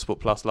Autosport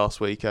Plus last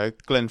week,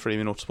 Glenn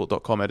Freeman,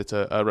 Autosport.com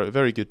editor, wrote a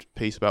very good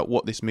piece about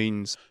what this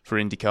means for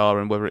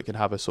IndyCar and whether it can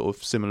have a sort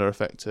of similar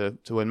effect to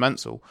when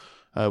Mansell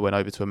went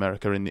over to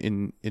America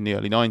in the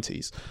early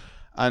 90s.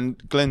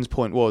 And Glenn's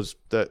point was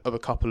that of a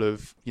couple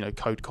of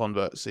code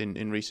converts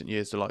in recent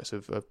years, the likes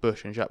of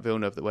Busch and Jacques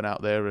Villeneuve that went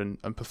out there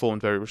and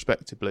performed very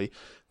respectably,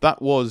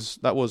 that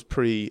was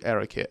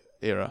pre-Aero Kit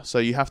era. So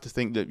you have to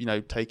think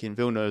that taking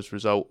Villeneuve's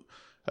result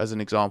as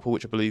an example,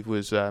 which I believe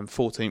was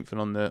 14th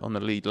and on the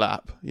lead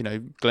lap,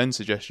 Glenn's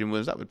suggestion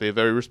was that would be a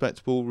very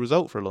respectable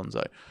result for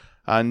Alonso.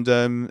 And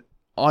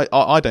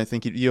I don't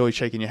think you're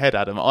shaking your head,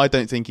 Adam. I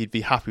don't think he'd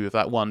be happy with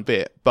that one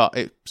bit. But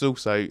it's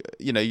also,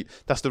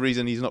 that's the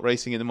reason he's not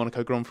racing in the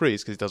Monaco Grand Prix,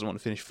 is because he doesn't want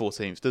to finish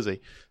 14th, does he?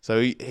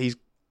 So he's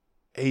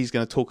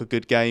going to talk a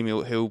good game.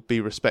 He'll be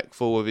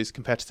respectful of his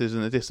competitors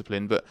in the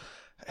discipline, but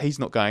he's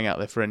not going out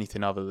there for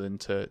anything other than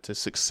to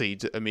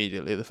succeed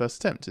immediately at the first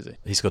attempt, is he?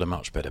 He's got a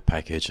much better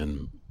package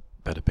and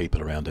better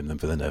people around him than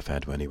Villeneuve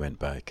had when he went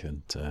back,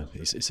 and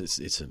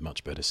it's a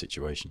much better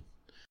situation.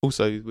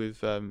 Also,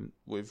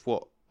 with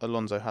what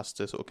Alonso has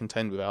to sort of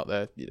contend with out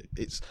there,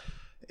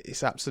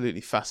 it's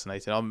absolutely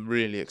fascinating. I'm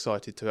really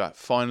excited to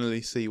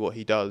finally see what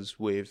he does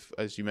with,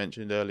 as you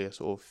mentioned earlier,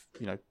 sort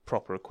of,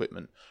 proper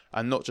equipment.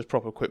 And not just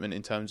proper equipment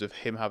in terms of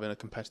him having a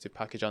competitive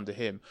package under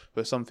him,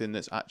 but something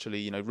that's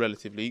actually,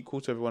 relatively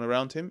equal to everyone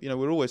around him.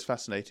 We're always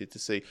fascinated to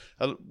see.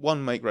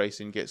 One make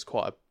racing gets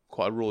quite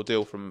a raw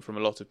deal from a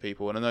lot of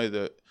people. And I know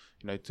that,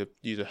 to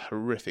use a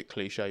horrific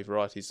cliche,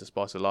 variety is the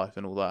spice of life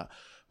and all that.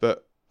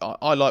 But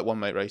I like one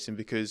make racing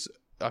because,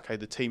 okay,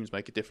 the teams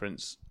make a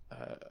difference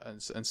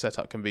and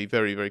setup can be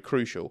very, very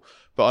crucial.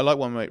 But I like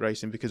one make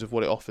racing because of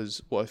what it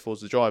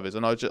affords the drivers.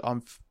 And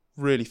I'm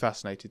really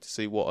fascinated to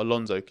see what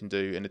Alonso can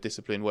do in a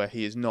discipline where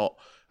he is not,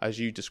 as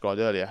you described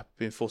earlier,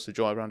 being forced to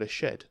drive around a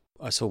shed.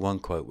 I saw one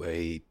quote where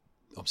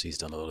he's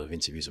done a lot of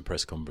interviews and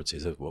press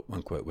conferences.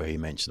 One quote where he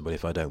mentioned, well,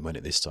 if I don't win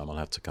it this time, I'll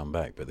have to come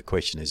back. But the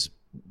question is,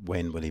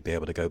 when will he be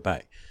able to go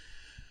back?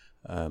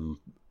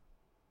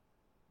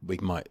 We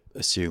might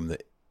assume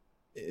that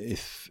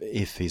if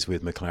he's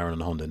with McLaren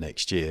and Honda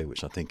next year,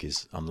 which I think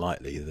is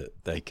unlikely,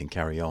 that they can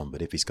carry on.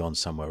 But if he's gone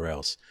somewhere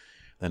else,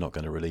 they're not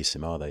going to release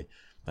him, are they?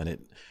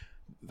 And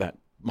that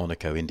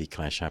Monaco Indy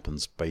clash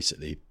happens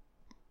basically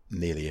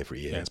nearly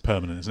every year. Yeah, it's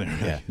permanent, isn't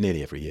it? Yeah,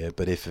 nearly every year.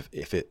 But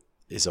if it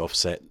is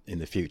offset in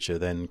the future,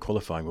 then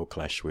qualifying will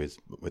clash with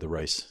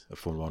a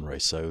Formula One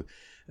race. So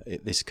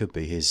this could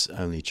be his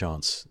only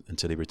chance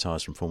until he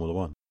retires from Formula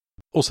One.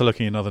 Also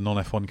looking at another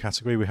non-F1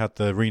 category, we had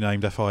the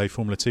renamed FIA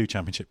Formula 2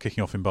 Championship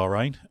kicking off in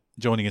Bahrain.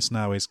 Joining us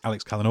now is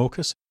Alex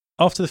Kalinauckas.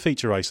 After the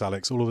feature race,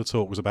 Alex, all of the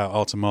talk was about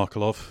Artem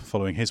Markelov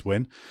following his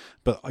win.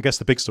 But I guess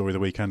the big story of the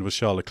weekend was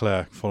Charles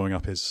Leclerc following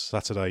up his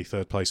Saturday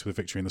third place with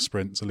a victory in the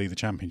sprint to lead the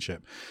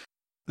championship.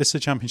 This is a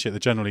championship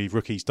that generally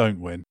rookies don't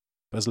win.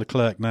 But has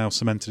Leclerc now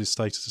cemented his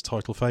status as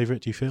title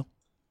favourite, do you feel?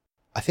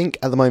 I think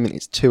at the moment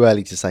it's too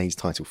early to say he's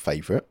title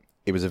favourite.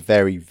 It was a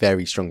very,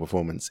 very strong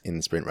performance in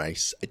the sprint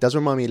race. It does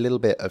remind me a little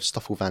bit of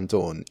Stoffel Van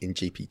Dorn in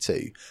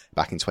GP2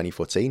 back in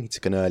 2014. He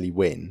took an early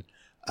win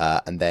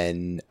and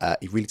then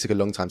he really took a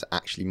long time to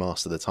actually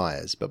master the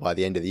tyres. But by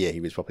the end of the year, he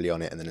was properly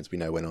on it. And then, as we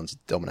know, went on to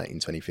dominate in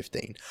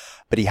 2015.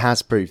 But he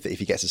has proved that if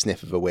he gets a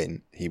sniff of a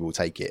win, he will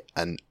take it.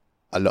 And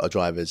a lot of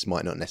drivers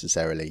might not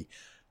necessarily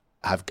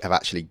have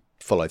actually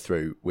followed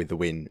through with the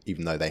win,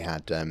 even though they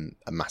had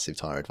a massive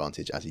tyre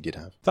advantage, as he did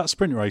have. That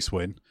sprint race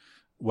win,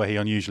 where he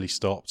unusually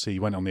stopped, he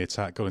went on the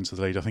attack, got into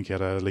the lead. I think he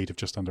had a lead of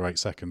just under 8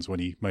 seconds when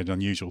he made an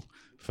unusual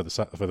for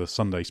the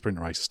Sunday sprint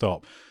race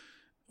stop.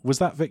 Was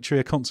that victory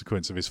a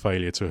consequence of his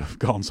failure to have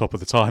got on top of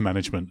the tyre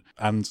management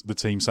and the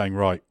team saying,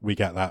 right, we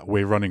get that,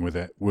 we're running with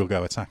it, we'll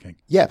go attacking?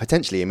 Yeah,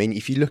 potentially. I mean,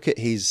 if you look at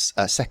his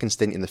second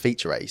stint in the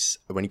feature race,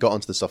 when he got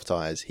onto the soft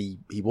tyres, he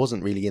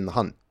wasn't really in the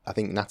hunt. I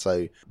think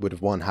Nato would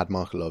have won had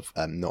Markelov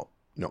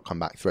not come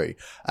back through.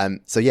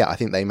 So yeah, I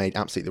think they made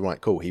absolutely the right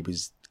call. He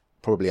was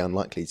probably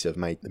unlikely to have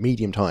made the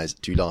medium tyres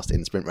to last in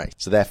the sprint race.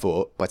 So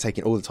therefore, by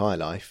taking all the tyre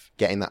life,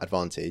 getting that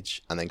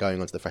advantage, and then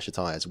going onto the fresher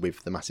tyres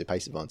with the massive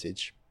pace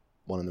advantage,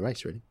 won in the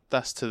race, really.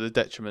 That's to the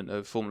detriment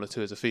of Formula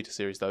 2 as a feeder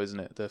series, though, isn't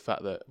it? The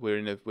fact that we're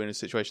in a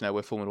situation now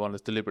where Formula 1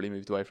 has deliberately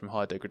moved away from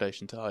high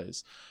degradation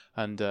tyres,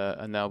 and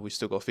now we've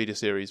still got a feeder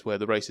series where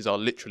the races are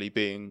literally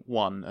being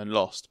won and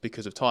lost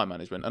because of tyre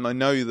management. And I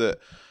know that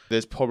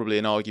there's probably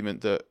an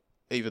argument that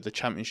either the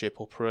championship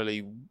or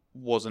Pirelli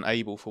wasn't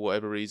able, for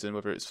whatever reason,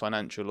 whether it's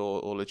financial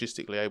or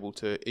logistically, able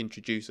to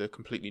introduce a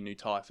completely new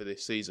tyre for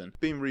this season.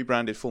 Being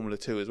rebranded Formula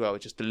 2 as well,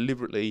 it just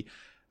deliberately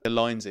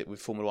aligns it with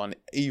Formula 1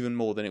 even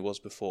more than it was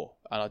before.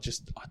 And I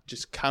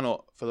just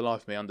cannot, for the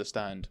life of me,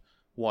 understand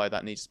why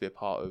that needs to be a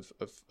part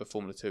of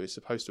Formula 2. It's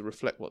supposed to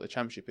reflect what the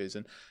championship is.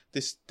 And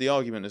the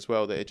argument as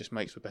well that it just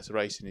makes for better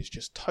racing is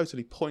just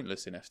totally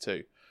pointless in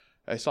F2.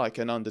 It's like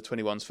an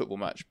under-21s football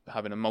match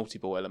having a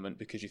multi-ball element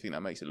because you think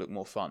that makes it look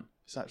more fun.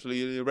 It's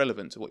absolutely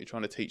irrelevant to what you're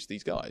trying to teach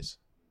these guys.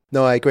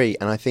 No, I agree.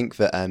 And I think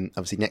that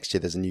obviously next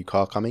year there's a new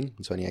car coming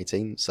in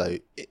 2018. So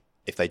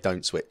if they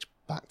don't switch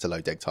back to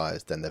low deg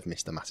tyres, then they've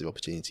missed a massive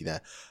opportunity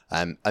there.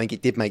 I think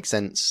it did make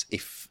sense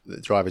if the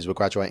drivers were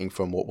graduating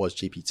from what was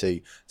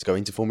GP2 to go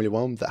into Formula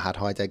 1 that had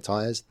high deg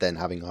tyres, then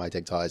having high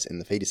deg tyres in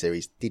the feeder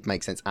series did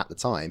make sense at the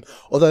time.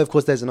 Although, of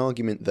course, there's an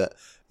argument that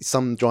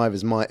some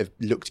drivers might have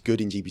looked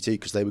good in GP2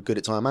 because they were good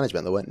at tyre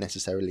management. They weren't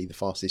necessarily the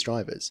fastest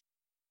drivers.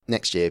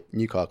 Next year,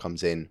 new car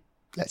comes in.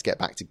 Let's get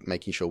back to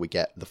making sure we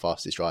get the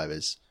fastest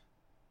drivers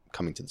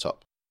coming to the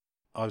top.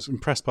 I was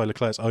impressed by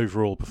Leclerc's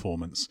overall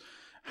performance.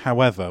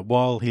 However,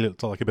 while he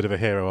looked like a bit of a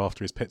hero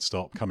after his pit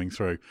stop coming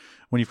through,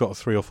 when you've got a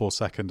 3 or 4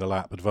 second a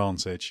lap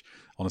advantage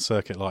on a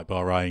circuit like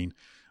Bahrain,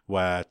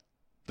 where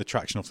the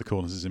traction off the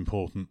corners is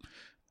important,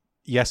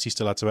 yes, he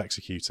still had to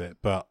execute it,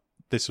 but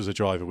this was a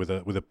driver with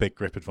a big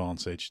grip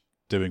advantage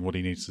doing what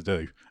he needs to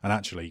do. And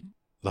actually,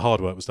 the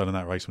hard work was done in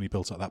that race when he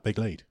built up that big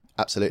lead.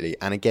 Absolutely.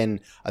 And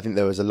again, I think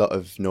there was a lot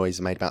of noise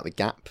made about the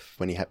gap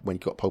when he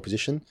got pole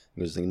position.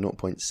 It was a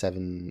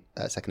 0.7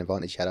 second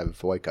advantage he had over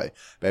Fuoco.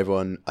 But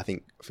everyone, I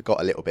think,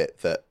 forgot a little bit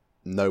that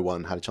no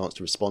one had a chance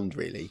to respond,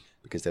 really,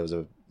 because there was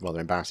a rather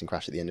embarrassing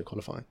crash at the end of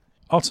qualifying.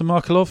 Artem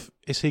Markelov,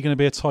 is he going to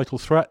be a title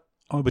threat?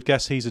 I would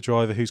guess he's a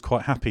driver who's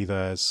quite happy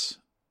there's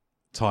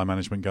tyre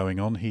management going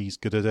on. He's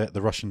good at it.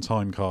 The Russian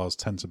time cars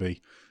tend to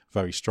be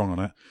very strong on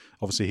it.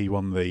 Obviously, he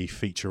won the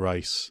feature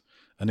race.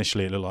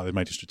 Initially, it looked like they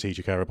made a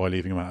strategic error by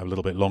leaving him out a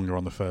little bit longer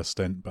on the first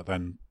stint, but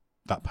then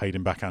that paid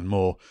him back and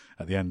more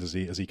at the end as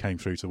he came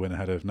through to win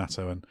ahead of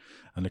Nato and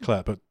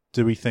Leclerc. But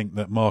do we think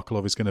that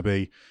Markelov is going to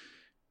be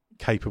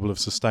capable of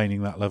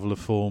sustaining that level of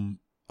form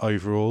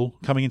overall?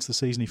 Coming into the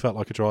season, he felt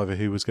like a driver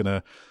who was going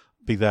to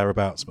be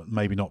thereabouts, but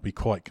maybe not be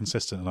quite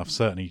consistent enough,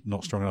 certainly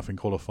not strong enough in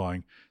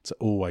qualifying to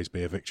always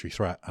be a victory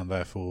threat, and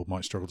therefore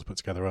might struggle to put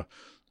together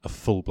a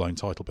full-blown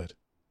title bid.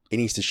 He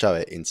needs to show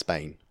it in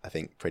Spain, I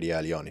think, pretty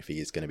early on if he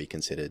is going to be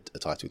considered a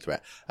title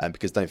threat.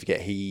 Because don't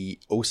forget, he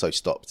also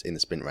stopped in the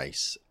sprint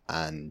race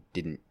and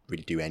didn't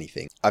really do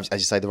anything. As you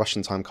say, the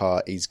Russian time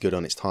car is good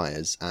on its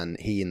tyres, and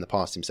he in the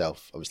past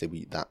himself,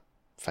 obviously that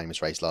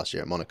famous race last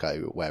year at Monaco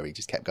where he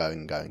just kept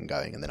going,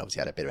 and then obviously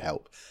had a bit of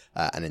help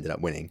and ended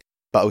up winning.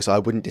 But also, I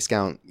wouldn't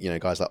discount,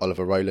 guys like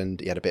Oliver Rowland.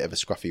 He had a bit of a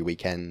scruffy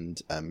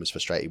weekend, was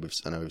frustrated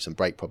with some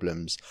brake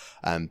problems,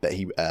 but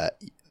he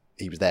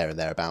was there and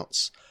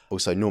thereabouts.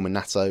 Also, Norman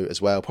Nato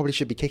as well probably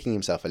should be kicking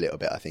himself a little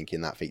bit, I think,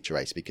 in that feature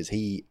race because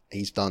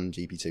he's done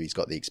GP2, he's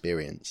got the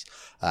experience,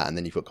 and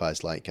then you've got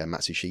guys like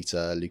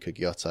Matsushita, Luca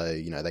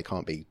Giotto. They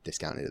can't be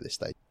discounted at this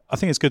stage. I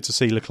think it's good to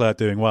see Leclerc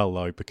doing well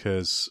though,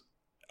 because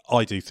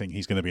I do think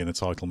he's going to be in the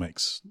title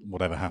mix,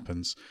 whatever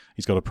happens.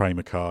 He's got a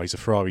Prema car. He's a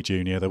Ferrari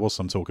junior. There was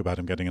some talk about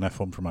him getting an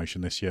F1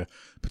 promotion this year,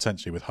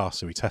 potentially with Haas,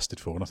 who he tested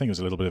for. And I think it was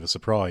a little bit of a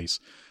surprise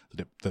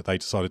that they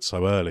decided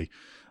so early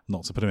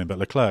not to put him in. But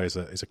Leclerc is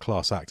a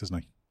class act,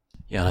 isn't he?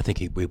 Yeah, and I think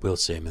we will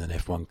see him in an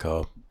F1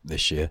 car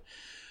this year.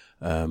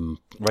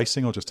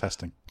 Racing or just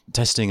testing?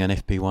 Testing and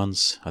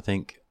FP1s, I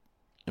think.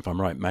 If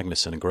I'm right,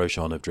 Magnussen and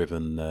Grosjean have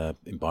driven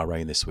in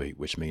Bahrain this week,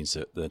 which means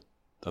that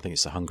I think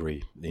it's the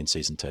Hungary, the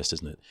in-season test,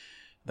 isn't it?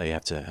 They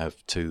have to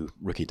have 2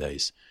 rookie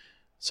days.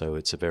 So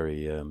it's a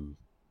very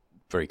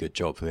very good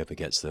job, whoever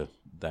gets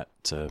that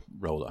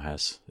role at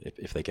Haas,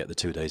 if they get the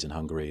 2 days in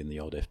Hungary and the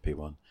odd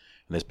FP1. And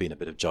there's been a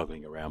bit of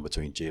juggling around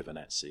between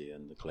Giovinazzi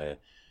and Leclerc.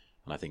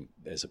 And I think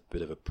there's a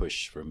bit of a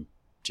push from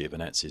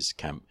Giovinazzi's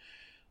camp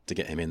to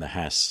get him in the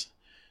Haas,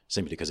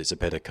 simply because it's a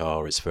better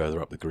car, it's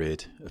further up the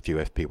grid. A few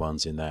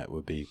FP1s in that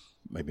would be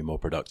maybe more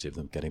productive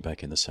than getting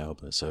back in the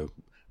Sauber. So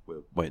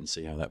we'll wait and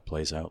see how that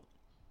plays out.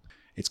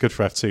 It's good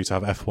for F2 to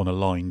have F1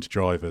 aligned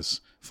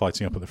drivers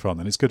fighting up at the front,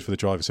 and it's good for the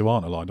drivers who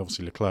aren't aligned.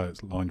 Obviously,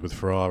 Leclerc's aligned with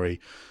Ferrari,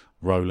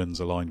 Rowland's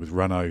aligned with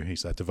Renault.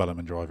 He's their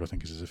development driver, I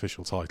think, is his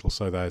official title.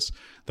 So there's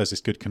this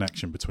good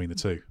connection between the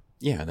two.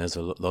 Yeah, and there's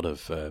a lot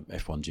of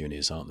F1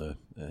 juniors, aren't there,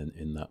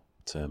 in that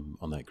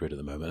on that grid at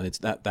the moment, and it's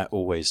that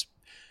always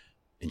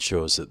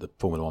ensures that the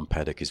Formula One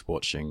paddock is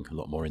watching a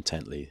lot more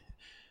intently.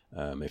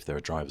 If there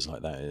are drivers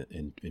like that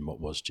in what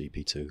was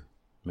GP2, it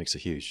makes a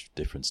huge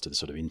difference to the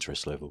sort of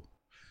interest level.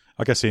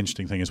 I guess the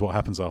interesting thing is what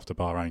happens after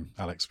Bahrain,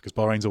 Alex, because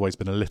Bahrain's always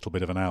been a little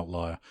bit of an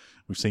outlier.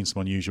 We've seen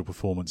some unusual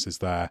performances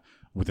there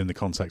within the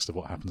context of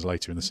what happens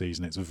later in the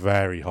season. It's a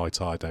very high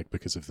tyre deck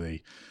because of the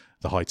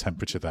high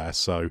temperature there.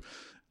 So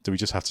do we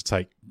just have to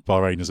take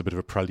Bahrain as a bit of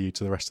a prelude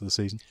to the rest of the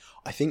season?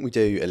 I think we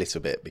do a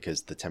little bit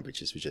because the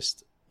temperatures were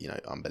just,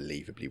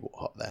 unbelievably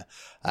hot there.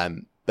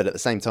 But at the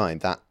same time,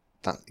 that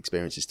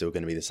experience is still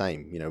going to be the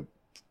same.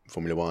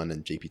 Formula One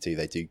and GP2,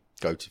 they do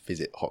go to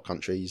visit hot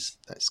countries.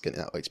 That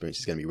experience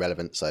is going to be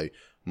relevant. So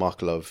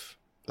Markelov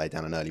laid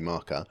down an early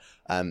marker.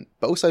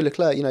 But also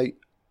Leclerc,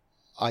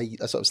 I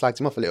sort of slagged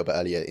him off a little bit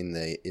earlier in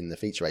the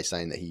feature race,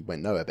 saying that he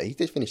went nowhere, but he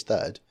did finish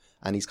third,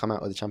 and he's come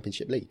out with a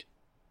championship lead.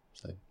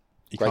 So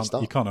you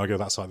can't argue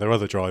that side. There are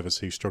other drivers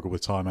who struggle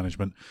with tyre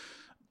management.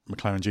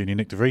 McLaren junior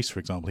Nick de Vries, for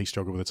example, he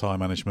struggled with the tyre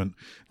management,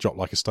 dropped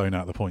like a stone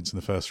out of the points in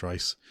the first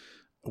race.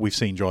 We've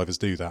seen drivers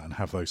do that and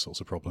have those sorts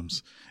of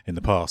problems in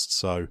the past.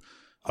 So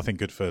I think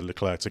good for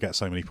Leclerc to get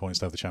so many points,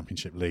 to have the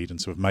championship lead and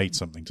to have made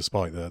something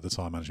despite the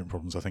tyre management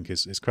problems, I think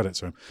is credit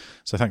to him.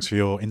 So thanks for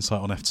your insight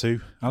on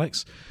F2,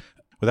 Alex.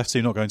 With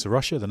F2 not going to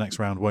Russia, the next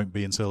round won't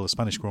be until the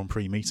Spanish Grand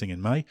Prix meeting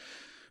in May.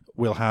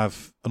 We'll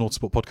have an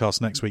Autosport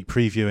podcast next week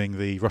previewing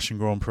the Russian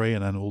Grand Prix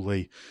and then all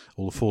the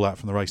fallout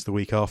from the race the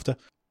week after.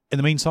 In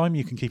the meantime,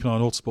 you can keep an eye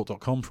on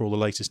autosport.com for all the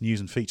latest news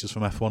and features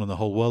from F1 and the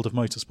whole world of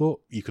motorsport.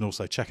 You can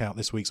also check out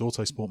this week's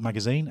Autosport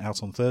magazine,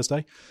 out on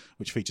Thursday,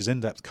 which features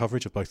in-depth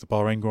coverage of both the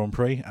Bahrain Grand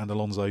Prix and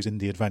Alonso's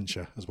Indy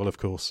Adventure, as well, of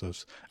course,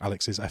 as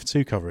Alex's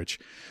F2 coverage.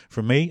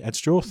 From me, Ed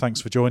Straw,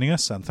 thanks for joining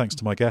us, and thanks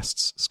to my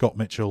guests, Scott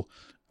Mitchell,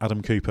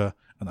 Adam Cooper,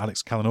 and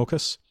Alex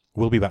Kalinauckas.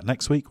 We'll be back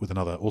next week with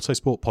another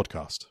Autosport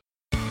podcast.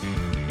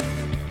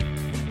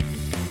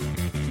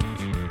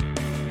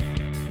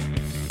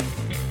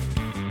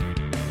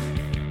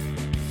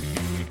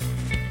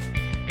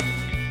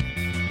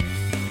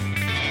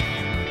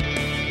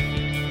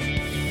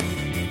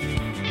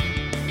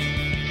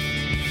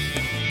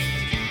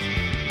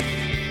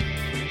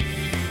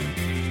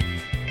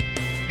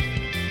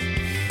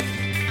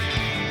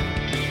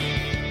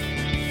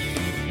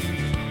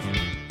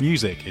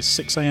 Music is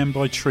 6am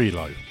by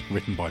Trilo,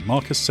 written by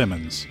Marcus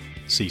Simmons.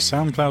 See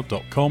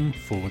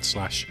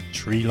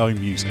soundcloud.com/Trilo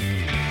Music.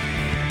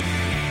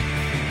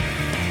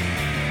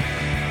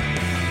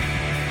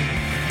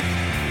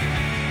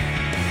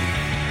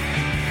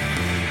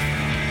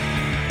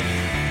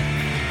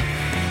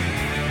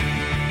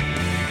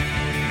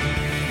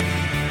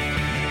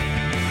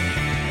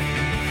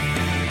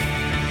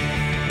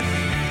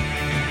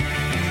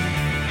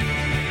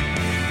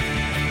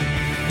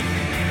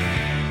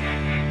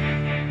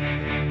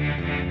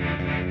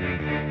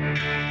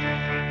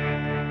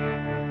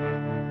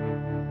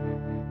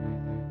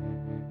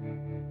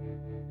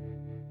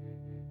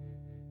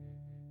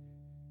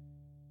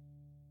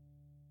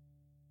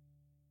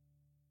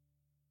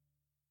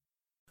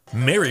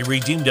 Mary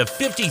redeemed a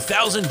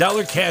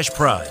 $50,000 cash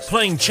prize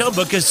playing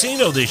Chumba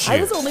Casino this year.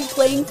 I was only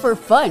playing for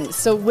fun,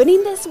 so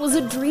winning this was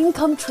a dream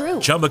come true.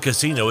 Chumba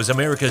Casino is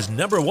America's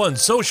 #1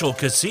 social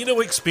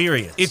casino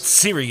experience. It's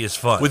serious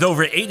fun. With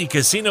over 80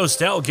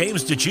 casino-style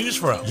games to choose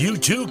from, you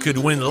too could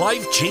win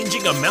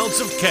life-changing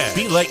amounts of cash.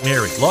 Be like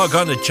Mary. Log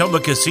on to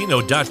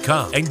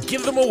ChumbaCasino.com and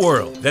give them a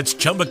whirl. That's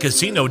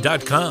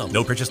ChumbaCasino.com.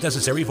 No purchase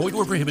necessary. Void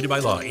where prohibited by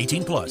law.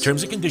 18 plus.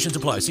 Terms and conditions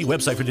apply. See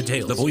website for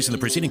details. The voice in the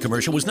preceding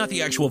commercial was not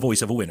the actual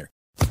voice of a winner.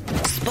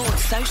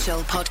 Sports Social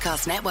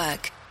Podcast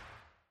Network.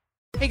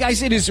 Hey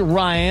guys, it is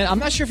Ryan. I'm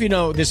not sure if you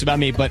know this about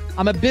me, but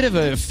I'm a bit of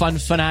a fun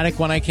fanatic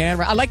when I can.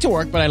 I like to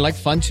work, but I like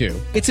fun too.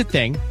 It's a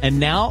thing. And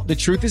now the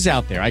truth is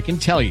out there. I can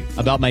tell you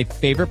about my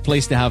favorite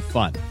place to have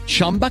fun.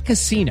 Chumba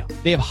Casino.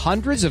 They have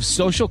hundreds of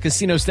social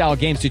casino style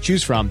games to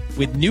choose from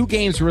with new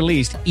games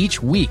released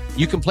each week.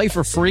 You can play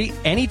for free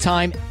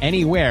anytime,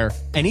 anywhere.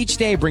 And each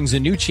day brings a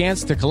new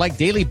chance to collect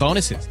daily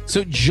bonuses.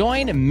 So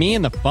join me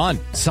in the fun.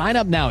 Sign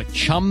up now at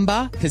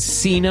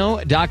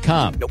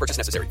ChumbaCasino.com. No purchase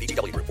necessary.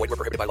 VGW Group. Void where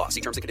prohibited by law.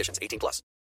 See terms and conditions. 18 plus.